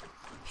Blue.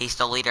 He's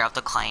the leader of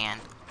the clan.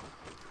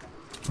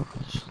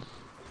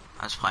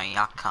 I was playing,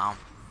 y'all come.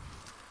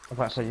 I'm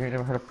about to say, you ain't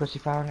never heard of Pussy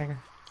Fire, nigga?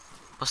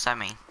 What's that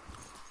mean?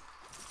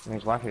 It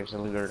means wife is the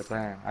leader of the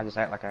clan. I just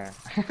act like I am.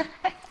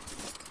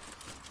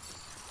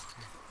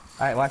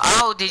 Alright, watch it.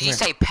 Oh, did Come you here.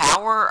 say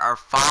power or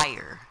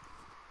fire?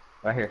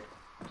 Right here.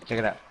 Check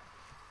it out.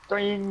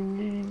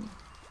 Ding.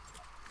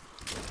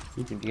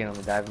 You can get on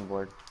the diving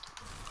board.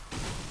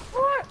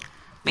 What?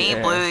 Me and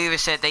Yeah. Blue even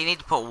said they need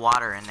to put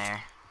water in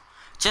there.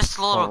 Just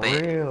a little For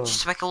bit. real?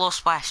 Just to make a little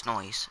splash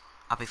noise.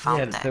 I'll be fine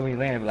Yeah, with that. then when you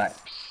land, it'll be like...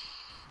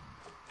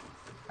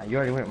 You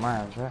already went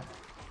mines, right?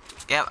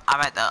 Yep,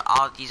 I'm at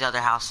all these other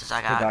houses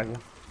I Hey, got. Doggy.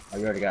 Oh,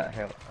 you already got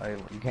hell. Oh,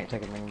 you can't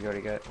take it, man. You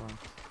already got one.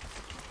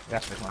 I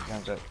gotta switch my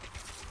guns up.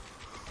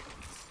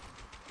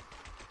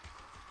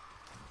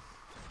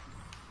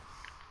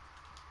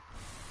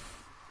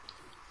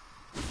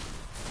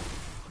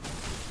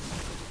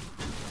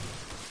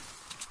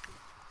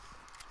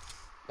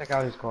 Check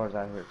out these cars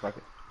out here, fuck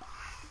it.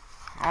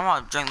 I'm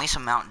gonna drink me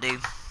some Mountain Dew.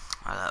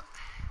 Hold up.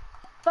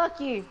 Fuck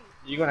you.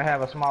 You're gonna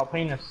have a small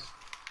penis.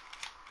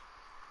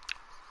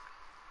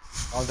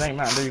 Oh, dang,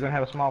 Mountain Dew, you're gonna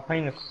have a small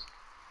penis.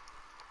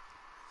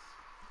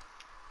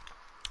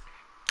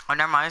 Oh,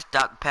 never mind. It's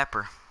Dr.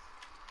 Pepper.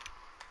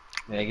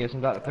 Yeah, get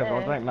some Dr. Pepper.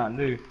 Don't drink Mountain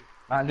Dew.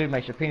 Mountain Dew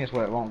makes your penis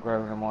wet, it won't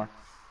grow no more.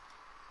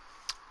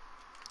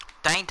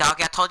 Dang,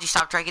 dog, I told you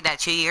stop drinking that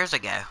 2 years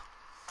ago.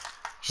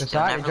 You It's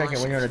still alright to never drink it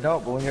when listen. you're an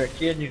adult, but when you're a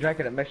kid and you drink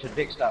it, it makes your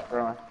dick stop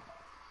growing.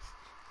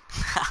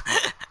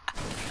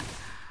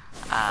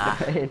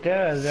 It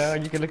does, yo.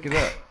 You can look it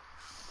up.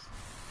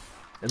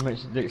 It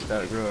makes your dick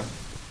start growing.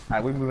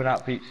 Alright, we moving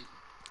out, peeps.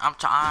 I'm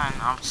trying.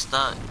 I'm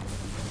stuck.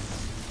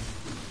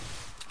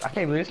 I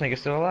can't believe this nigga's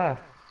still alive.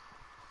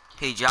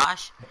 Who,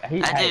 Josh?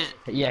 He, That hey,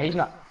 dude- yeah,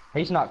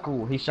 he's not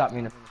cool. He shot me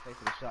in the face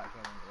with a shotgun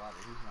in the lobby.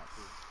 He's not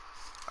cool.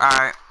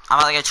 Alright, I'm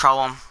about to go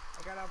troll him.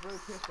 I got a blue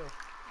pistol.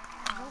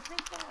 Blue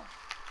pistol.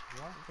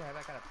 What? Yeah,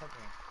 I got a purple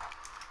one.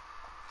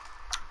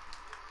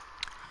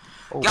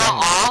 Oh, Y'all dang.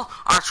 all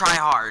are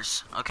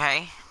tryhards,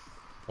 okay?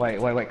 Wait.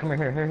 Come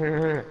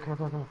here. Come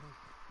on.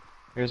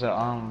 Here's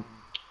a,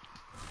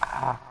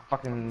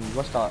 fucking,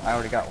 I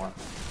already got one.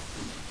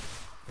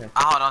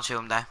 I'll hold on to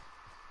him though.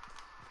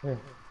 Here.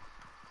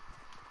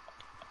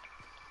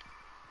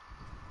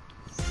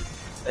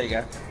 There you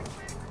go.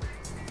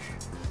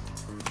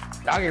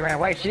 Doggy ran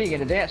away. She didn't get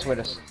to dance with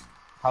us.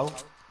 Ho.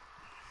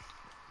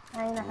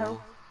 I ain't a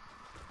hoe.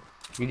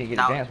 You didn't get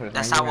No, to dance with us.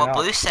 that's man. not You what ran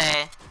Blue off.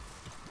 said.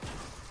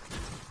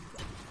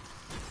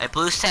 If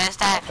Blue says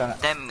that,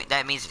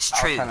 that means it's I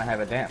was true. trying to have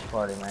a dance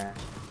party, man.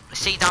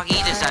 See, Doggy,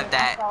 you deserve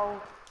that.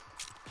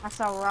 I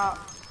saw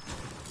Rock.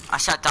 I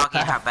shot Doggy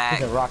in her He's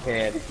back. a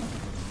rockhead.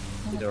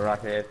 He's a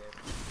rockhead.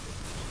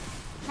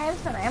 Hey,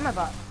 it's an ammo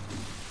box.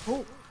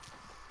 Ooh.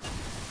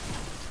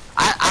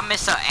 I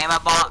missed the ammo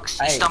box.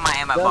 You stole my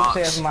ammo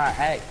box.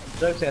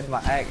 Doug says my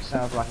axe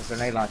sounds like a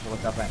grenade launcher.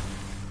 What's up, man?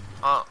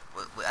 Oh,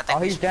 I think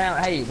Oh, he's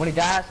down. Hey, when he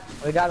dies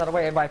out of the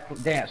way, everybody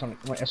dance.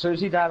 As soon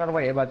as he dies out of the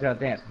way, everybody's gotta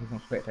dance. He's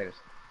gonna spectators.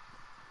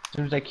 As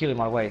soon as they kill him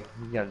out of the way,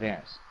 you gotta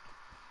dance.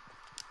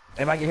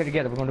 Everybody get here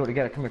together. We're gonna do it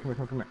together. Come here.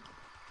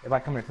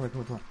 Everybody, come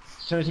here.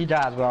 As soon as he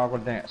dies, we're all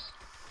gonna dance.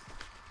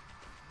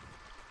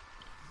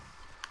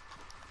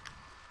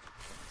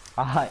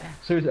 Alright,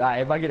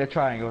 everybody get a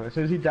triangle. As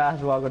soon as he dies,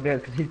 we're all gonna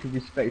dance because he could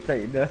be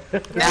spectating.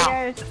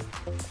 now.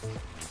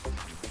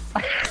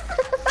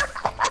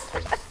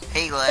 He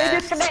He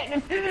left.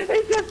 disconnected.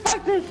 He just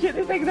fucked this shit.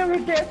 He's thinking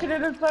we're dancing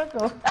in a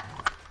circle.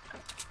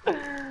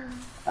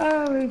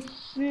 Oh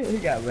shit, he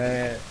got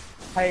mad.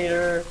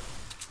 Hater.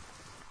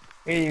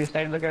 He didn't even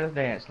stay to look at us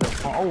dance.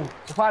 Look, oh,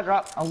 supply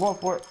drop. I'm going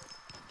for it.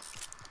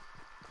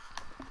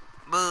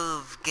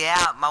 Move. Get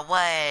out my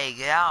way.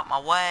 Get out my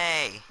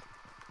way.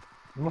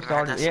 You must You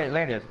heard already. that Yeah,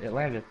 song? it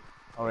landed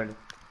already.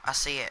 I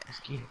see it. Let's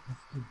get it.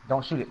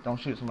 Don't shoot it. Don't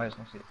shoot it. Somebody else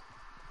gonna see it.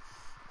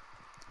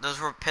 Those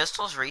were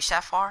pistols reach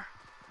that far?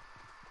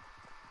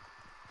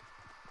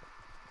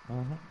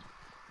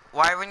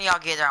 Why when y'all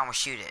get there, I'm gonna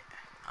shoot it?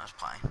 I was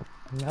playing.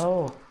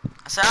 No.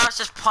 I said I was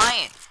just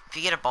playing. If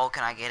you get a bolt,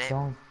 can I get it?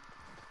 Don't.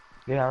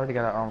 Yeah, I already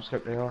got our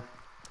script there. Alright.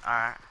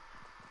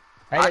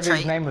 Hey, I'll that dude's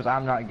trade- name was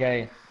I'm Not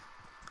Gay.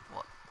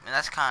 Well, I mean,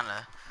 that's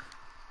kinda...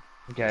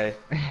 Gay.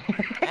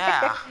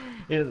 Yeah.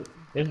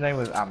 his name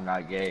was I'm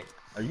Not Gay.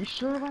 Are you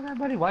sure about that,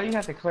 buddy? Why do you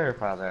have to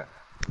clarify that?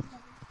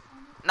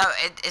 No,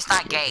 it's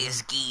not gay,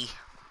 it's gee.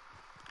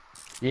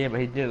 Yeah, but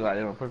he did it like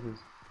that on purpose.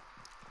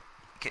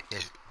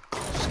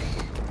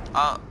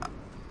 Oh,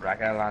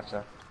 Rock out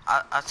launcher.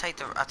 I'll take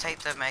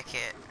the med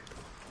kit.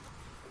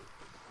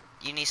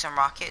 You need some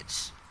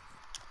rockets?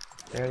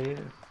 There he is.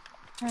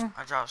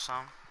 I dropped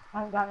some.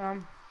 I got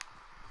them.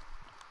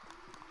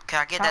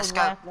 Can I get that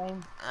scope? No,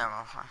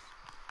 I'm fine.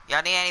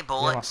 Y'all need any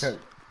bullets? Yeah,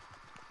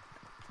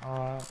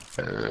 no,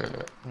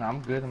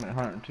 I'm good. I'm at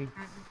 102.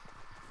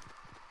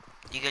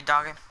 You good,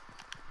 doggy?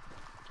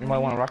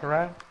 Anybody want a rocket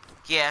ride?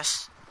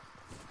 Yes.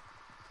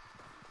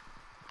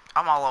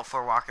 I'm all up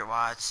for rocket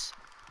rides.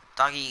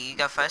 Doggy, you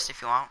go first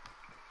if you want.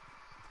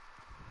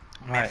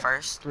 Me Alright,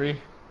 first. 3,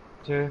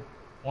 2,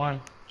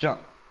 1,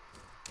 jump.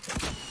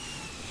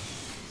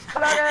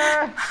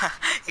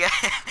 Yeah.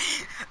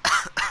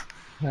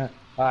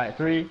 Alright,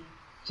 3,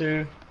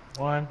 2,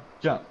 1,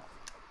 jump.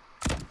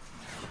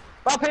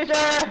 Ball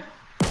pitcher!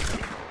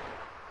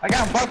 I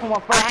got them both on my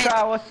first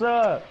try. What's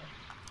up?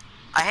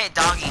 I hit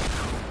doggy.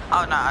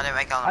 Oh no, I didn't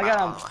make it on the map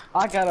all the way.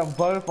 I got them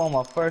both on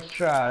my first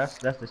try.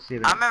 That's the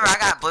shit. I remember I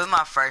got blue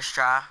my first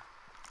try,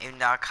 even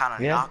though I kind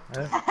of knocked.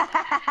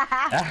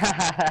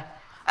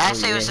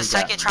 Actually, it was the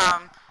second try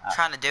I'm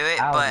trying to do it,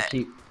 but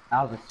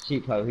I was a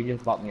cheap hoe. He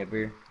just bought me a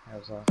beer.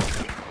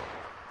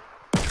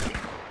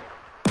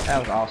 That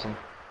was awesome.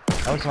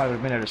 I wish somebody would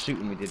have been there to shoot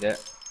when we did that.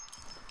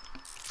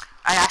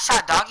 Hey, I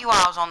shot doggy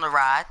while I was on the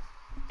ride.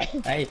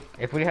 Hey,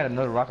 if we had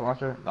another rocket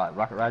launcher, like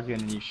rocket ride you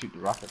and then you shoot the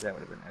rocket, that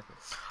would have been epic.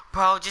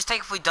 Bro, just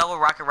think if we double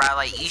rocket ride,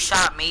 like you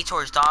shot me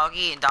towards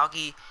doggy and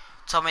doggy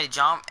told me to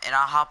jump and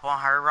I hop on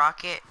her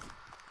rocket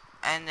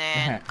and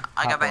then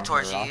I got back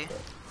towards you.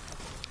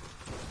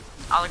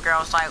 All the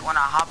girls like when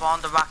I hop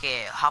on the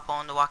rocket,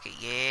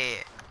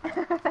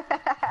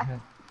 yeah.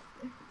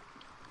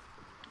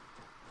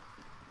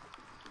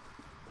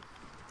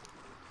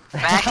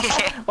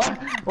 What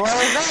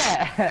was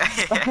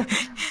that?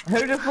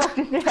 Who the fuck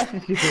is that?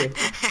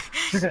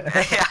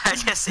 Yeah, I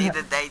just see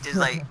that they just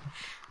like,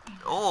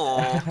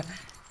 oh,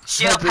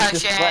 shield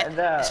potion.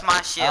 It's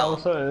my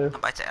shield.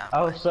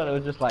 I was thought it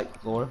was just like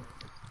floor.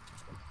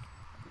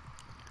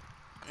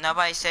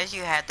 Nobody says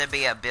you had to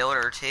be a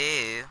builder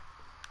too.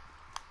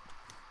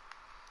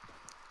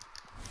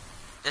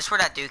 This is where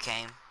that dude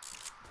came.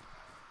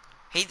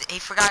 He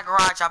forgot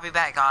garage. I'll be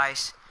back,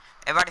 guys.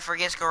 Everybody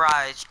forgets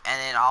garage, and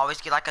then I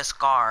always get like a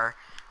scar.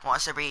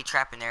 Wants to be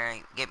trapped in there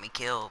and get me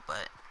killed,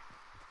 but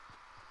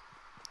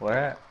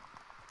Where?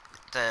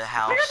 the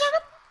house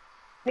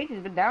Peach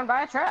has been down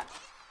by a trap.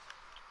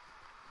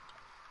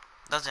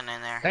 doesn't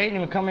in there. They didn't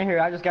even come in here.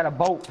 I just got a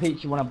bolt,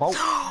 Peach. You want a bolt?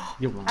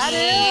 You want a bolt?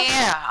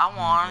 Yeah, I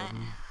want it.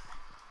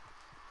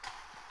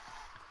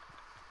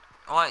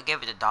 Well,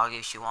 give it to doggy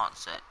if she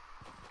wants it.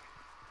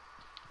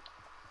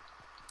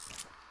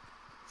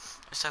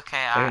 It's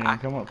okay. They didn't even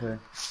come up here.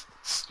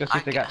 Just see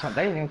if they got tunnel.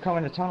 They didn't even come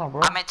in the tunnel,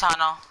 bro. I'm in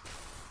tunnel.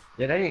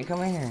 Yeah, they didn't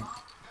come in here.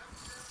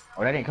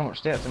 Oh, they didn't come up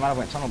steps. They might have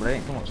went tunnel, but they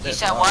didn't come up steps. You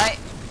said what?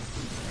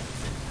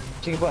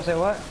 Chicken butt said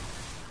what?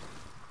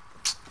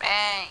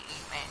 Man.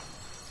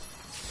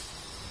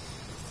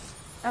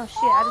 Oh shit,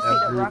 I just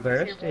picked up Happy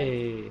rockets here,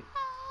 birthday.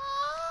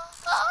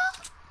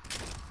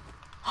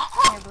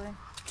 bud. Here, bud.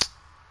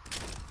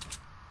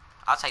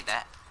 I'll take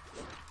that.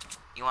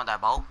 You want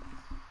that bolt?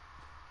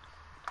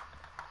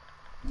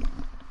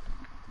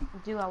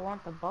 Do I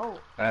want the bolt?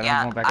 Alright, I'm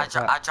Yeah, going back up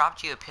top. I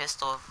dropped you a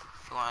pistol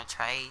if you want to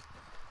trade.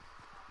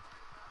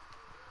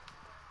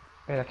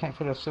 Hey, I can't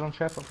put a ceiling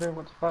trap up here.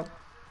 What the fuck?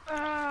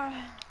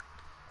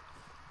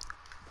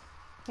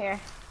 Here.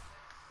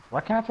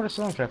 Why can't I put a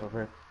ceiling trap up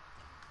here?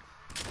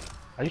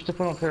 I used to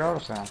put them up here all the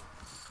time.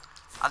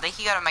 I think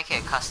you gotta make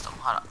it custom.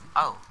 Hold on.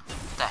 Oh,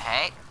 what the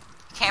heck?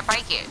 You can't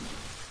break it.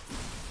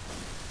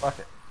 Fuck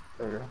it.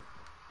 There we go.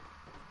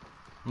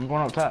 I'm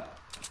going up top.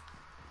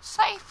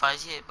 Say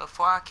fudge it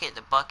before I kick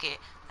the bucket.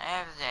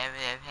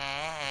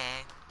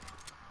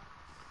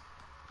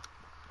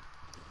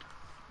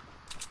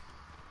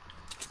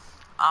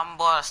 I'm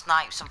gonna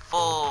snipe some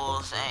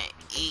fools and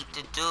eat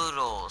the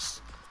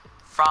doodles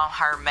from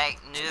her make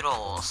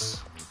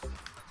noodles.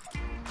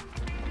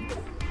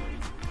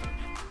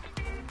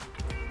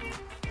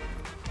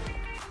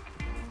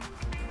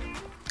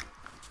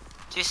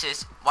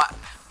 Jesus,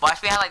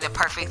 watch me have like the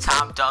perfect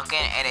time dunking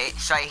and it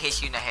straight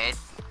hits you in the head.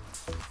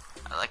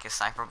 Like a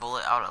sniper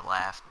bullet, I would have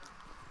laughed.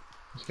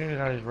 Let's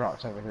get all these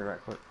rocks over here right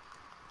quick.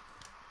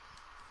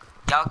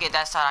 Y'all get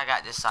that side, I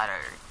got this side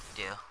of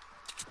the deal.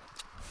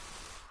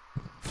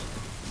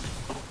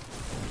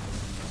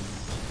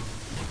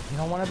 You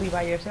don't want to be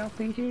by yourself,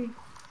 PG?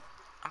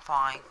 I'm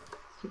fine.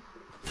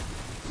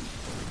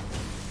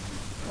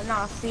 But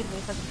no, see me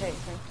for the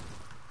protection.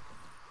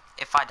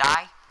 If I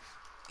die,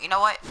 you know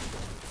what?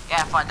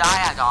 Yeah, if I die,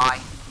 I die.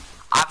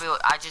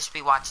 I just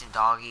be watching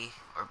Doggy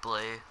or Blue.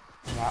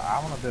 I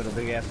want to build a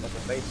big ass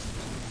fucking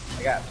base.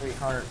 I got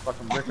 300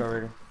 fucking brick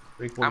already.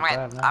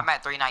 345 now. I'm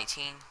at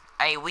 319.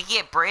 Hey, we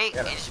get brick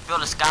and just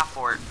build a sky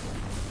fort.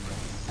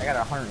 I got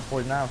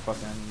 149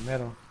 fucking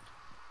metal.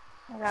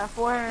 I got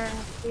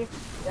 450.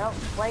 Oh,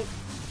 wait.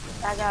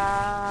 I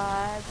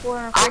got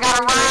 450. I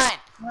gotta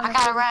run! I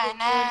gotta run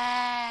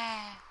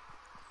now!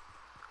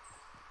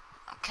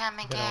 I'm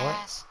coming,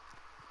 guys.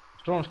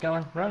 Storm's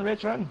coming. Run,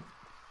 Rich, run.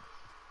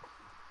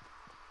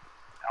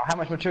 Oh, how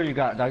much material you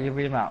got? Dog, you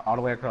read them out all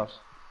the way across.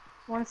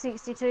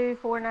 162,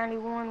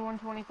 491,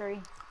 123.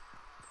 What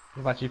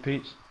about you,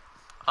 Peach?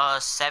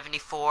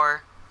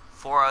 74,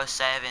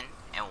 407,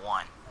 and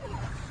 1.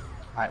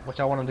 Alright, what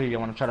y'all want to do?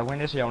 Y'all want to try to win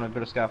this or y'all want to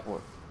build a sky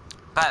fort?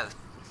 Both.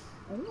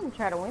 I'm gonna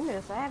try to win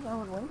this. I haven't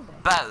won win today.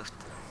 Both.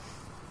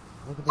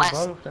 We can do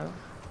Let's- both, though.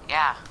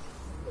 Yeah.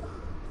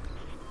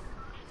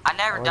 I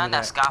never Oh, done look that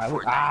at sky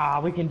fort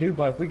thing. we can do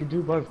both. We can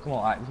do both. Come on,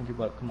 alright, we can do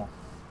both. Come on.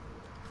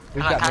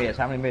 Who's Look, got I- meds?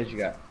 How many meds you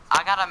got?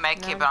 I got a med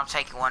kit, None. but I'm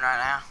taking one right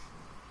now.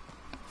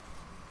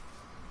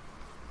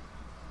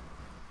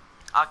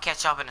 I'll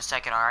catch up in a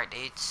second, alright,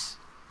 dudes?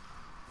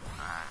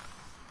 Alright.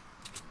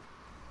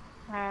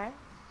 Alright.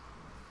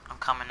 I'm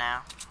coming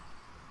now.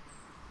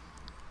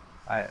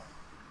 Alright.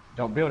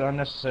 Don't build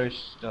unnecessary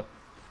stuff.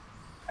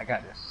 I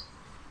got this.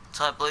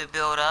 So let Blue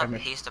build up, Let me-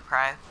 he's the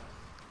pro.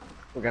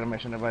 We gotta make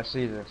sure nobody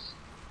sees this.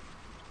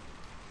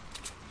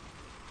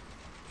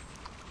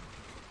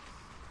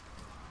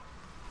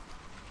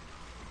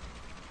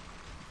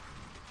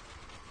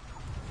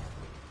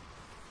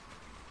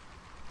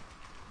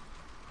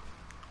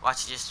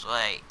 Watch it just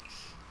like...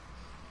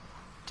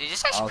 Dude, this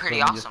is actually All of a pretty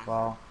sudden you just awesome.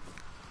 fall.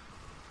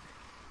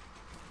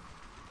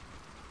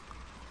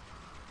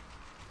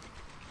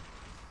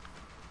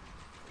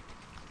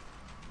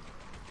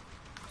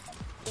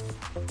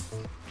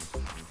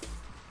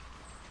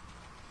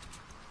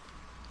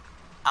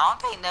 I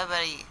don't think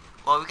nobody...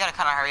 Well, we gotta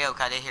kinda hurry up,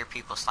 'cause I did hear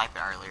people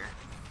sniping earlier.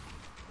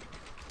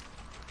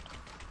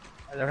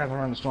 They're gonna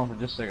run the storm for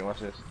just a second. Watch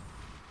this.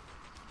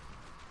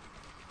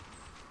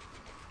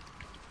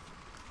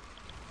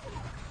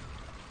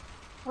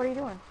 What are you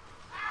doing?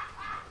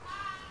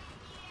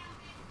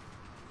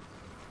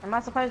 Am I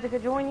supposed to go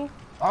join you?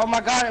 Oh my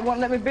god, it won't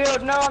let me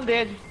build. No, I'm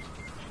dead.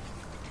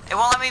 It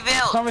won't let me For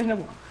build! some reason,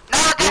 No,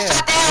 I got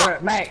shot yeah. down!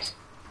 Where, Max.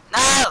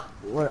 No!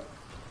 What?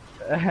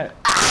 I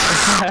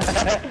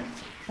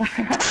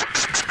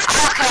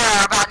don't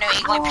care about New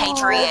England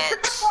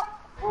Patriots!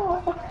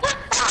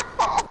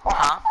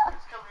 Huh?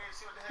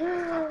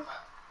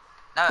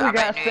 No, We I got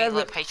bet New 7.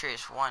 England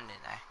Patriots won,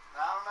 didn't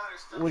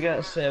they? We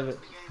got 7.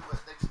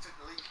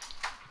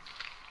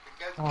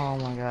 Oh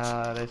my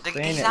god, they're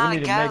saying he's it. not We a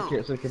need to make goat.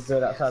 it so we can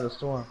build outside the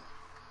storm.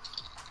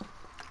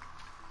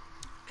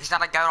 He's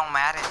not a goat on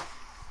Madden.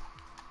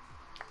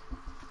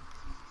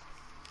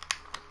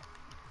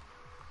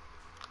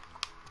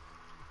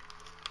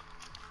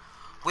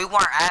 We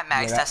weren't at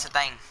max, Yeah. that's the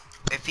thing.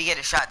 If you get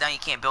a shot down, you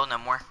can't build no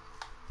more.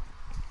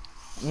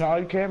 No,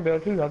 you can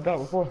build too. I've done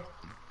it before.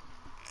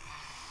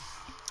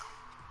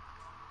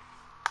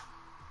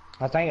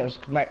 I think it was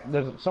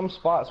there's some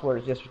spots where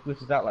it just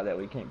glitches out like that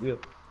where you can't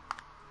build.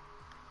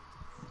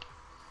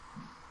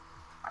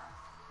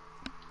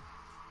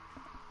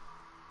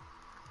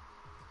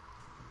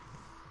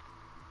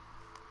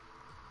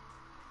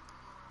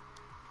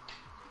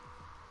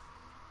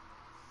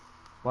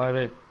 Why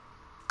did?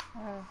 Uh,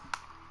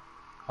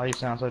 Why you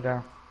sound so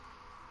down?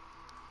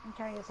 I'm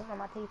trying to get something on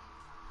my teeth.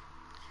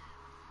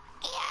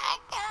 Yeah, I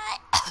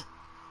got it.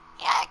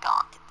 Yeah, I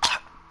got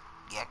it.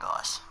 Yeah,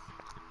 guys.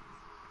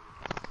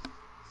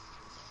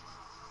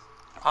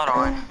 Hold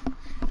on.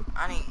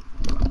 I need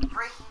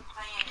freaking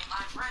fan in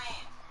my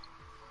brain.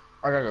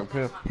 I gotta go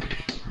piss.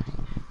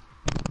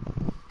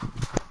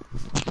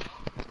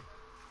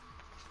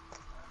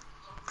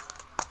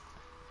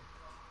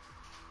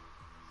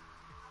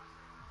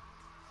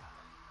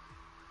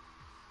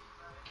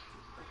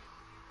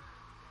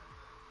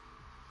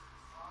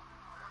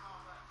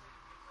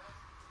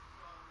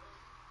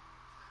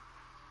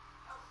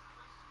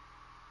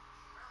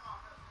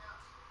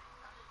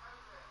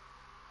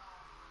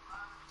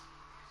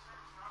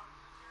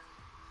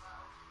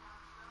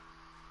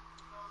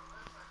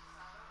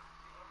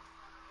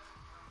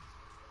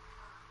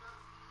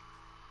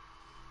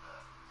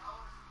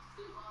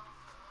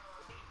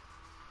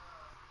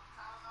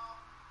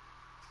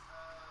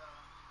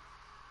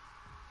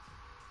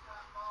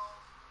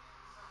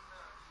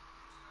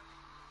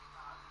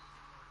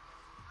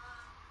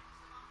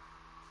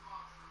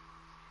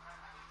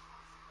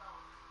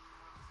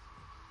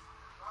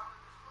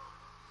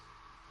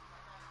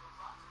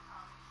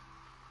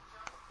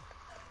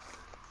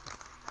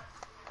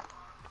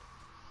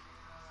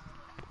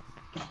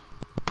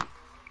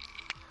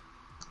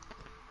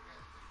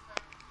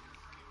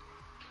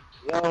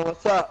 Yo,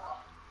 what's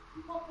up?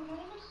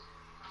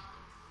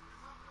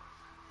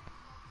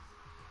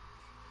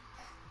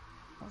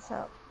 What's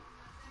up?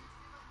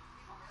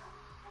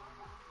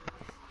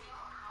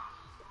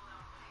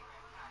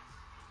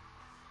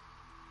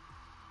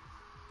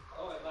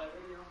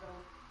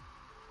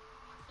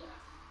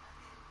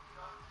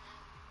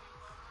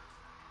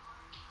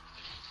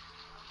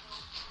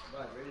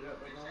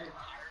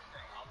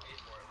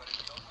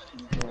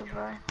 You good,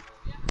 bro?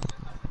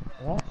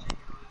 What?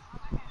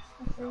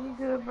 I said, you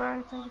good,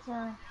 bro? Take your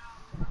time.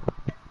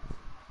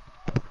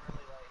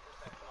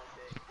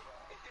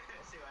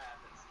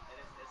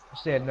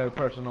 Said no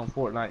person on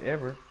Fortnite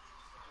ever.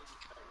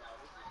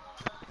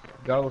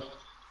 Ghost.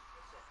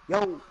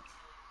 Yo,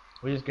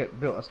 We just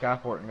built a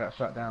skyport and got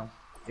shut down.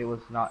 It was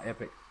not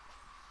epic.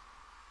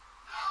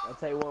 I'll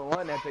tell you what,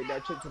 one epic,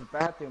 that trip to the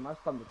bathroom, my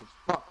stomach is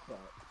fucked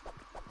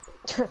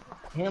up.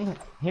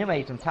 Him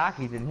ate some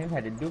Takis and him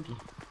had a dookie.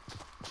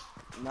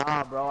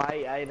 Nah, bro,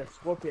 I ate a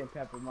scorpion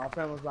pepper. My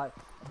friend was like,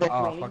 I bet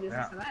Oh, you ain't fuck eat this. I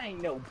that. said, I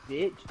ain't no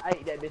bitch. I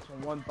ate that bitch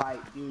in one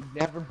bite, dude.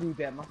 Never do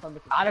that. My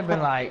stomach is I'd have been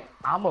fucked like,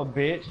 I'm a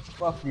bitch.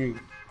 Fuck you.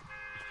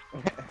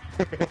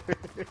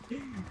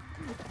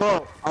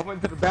 Bro, I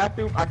went to the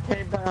bathroom, I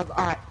came down, I was like,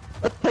 alright,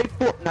 let's play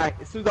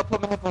Fortnite. As soon as I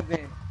put my headphones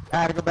in,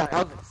 I had to go back.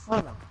 I was like, son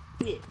of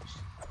a bitch.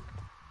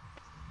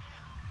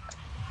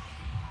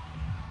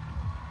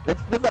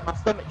 Let's feel like my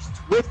stomach's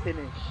twisting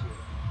and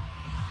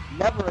shit.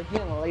 Never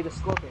again will I eat a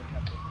scorpion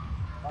pepper.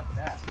 Fuck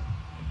that.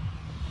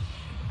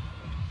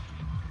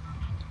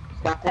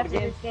 Stop it After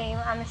again. this game,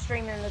 I'm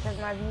streaming because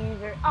my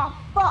views are. Oh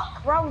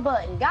fuck! Wrong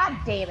button. God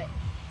damn it.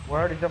 We're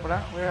already jumping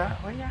out. Where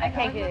at? Where you at?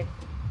 Okay, good.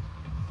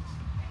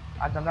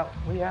 I jumped out.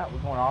 Where you at? We're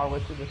going all the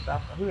way to the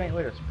south. Who ain't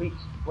with us? Peach.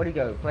 Where'd he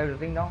go? Play with the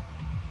thing though?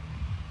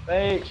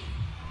 Peach.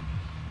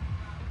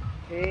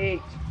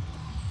 Peach.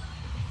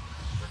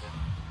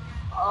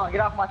 Oh,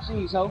 get off my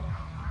cheese, ho.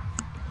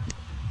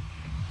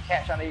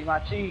 Cat trying to eat my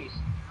cheese.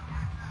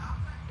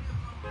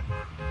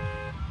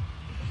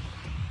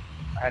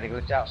 I had to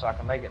glitch out so I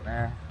can make it,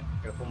 man.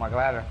 Gotta pull my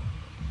glider.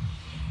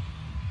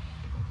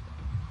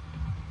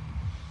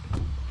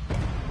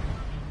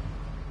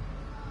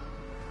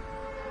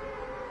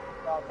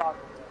 Y'all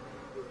talking.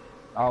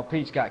 Oh,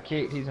 Peach got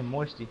kicked. He's in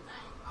moisty.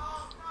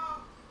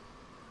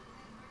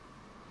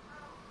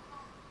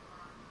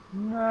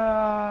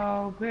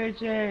 No,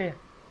 Peachy.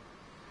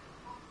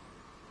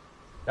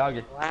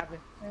 Doggy, What happened?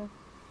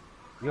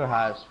 you're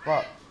high as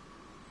fuck.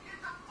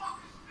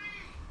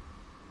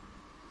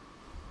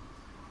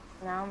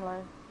 Now I'm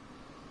low.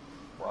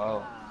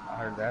 Whoa, I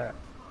heard that.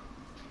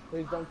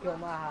 Please don't kill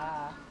my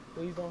high.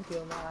 Please don't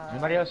kill my high.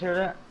 Anybody else hear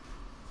that?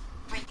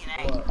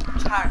 Freaking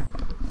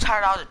What?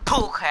 tired of all this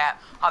bull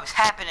crap. All this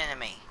happening to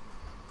me.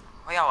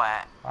 Where y'all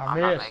at? I I'm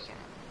not missed. making it.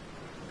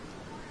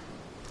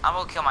 I'm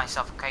gonna kill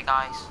myself, okay,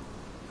 guys?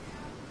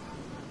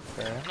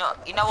 Okay. No,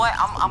 you know what?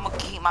 I'm gonna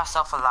keep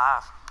myself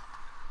alive.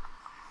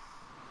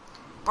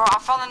 Bro, I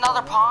found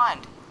another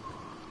pond.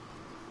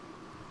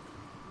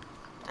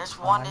 There's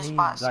one I just need,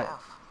 by like,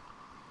 itself.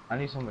 I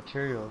need some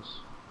materials.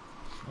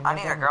 I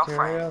need a girlfriend.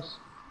 Materials?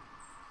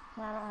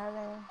 No, I don't have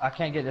any. I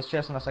can't get this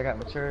chest unless I got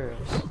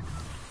materials.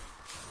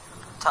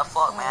 Tough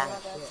luck, man.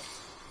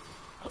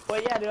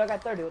 Well, yeah, dude, I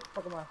got 30. What the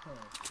fuck am I saying?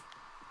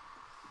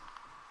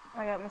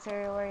 I got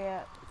material. Where you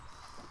at?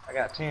 I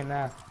got 10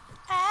 now.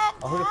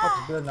 Oh, who the fuck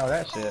is good know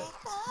that shit?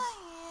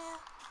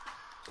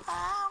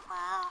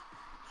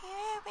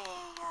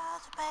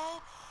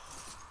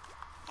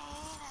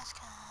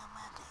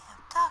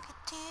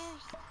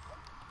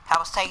 I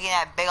was taking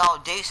that big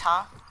old deuce,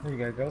 huh? There you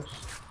go, Ghost.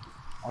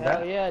 On Hell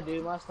that? yeah,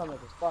 dude, my stomach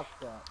is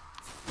fucked up.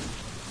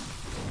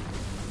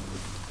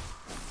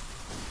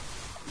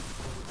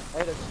 I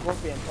had a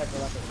scorpion pepper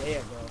like a day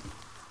ago.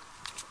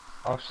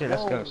 Oh shit,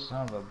 let's go, Whoa.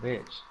 son of a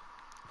bitch.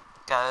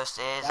 Ghost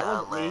is That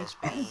a wasn't me.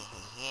 lesbian.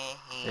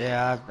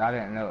 Yeah, I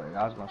didn't know it.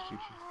 I was gonna shoot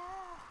you.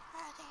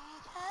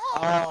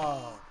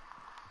 Oh.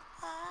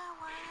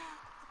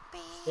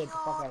 Get the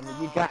fuck out of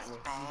me. You got me.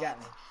 You got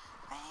me.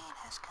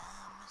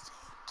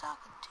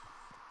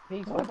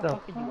 Pete, What what the the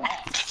fuck are you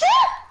at?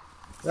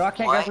 Yo, I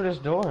can't What? get through this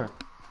door.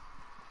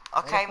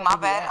 Okay, Where the my fuck are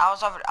you bad. at?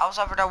 I was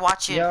over there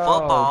watching Yo,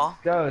 football.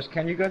 Ghost,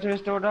 can you go to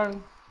this door,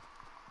 dog?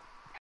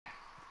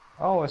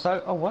 Oh, it's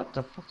like, oh, what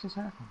the fuck just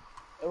happened?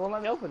 It won't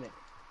let me open it.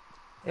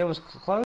 It was closed.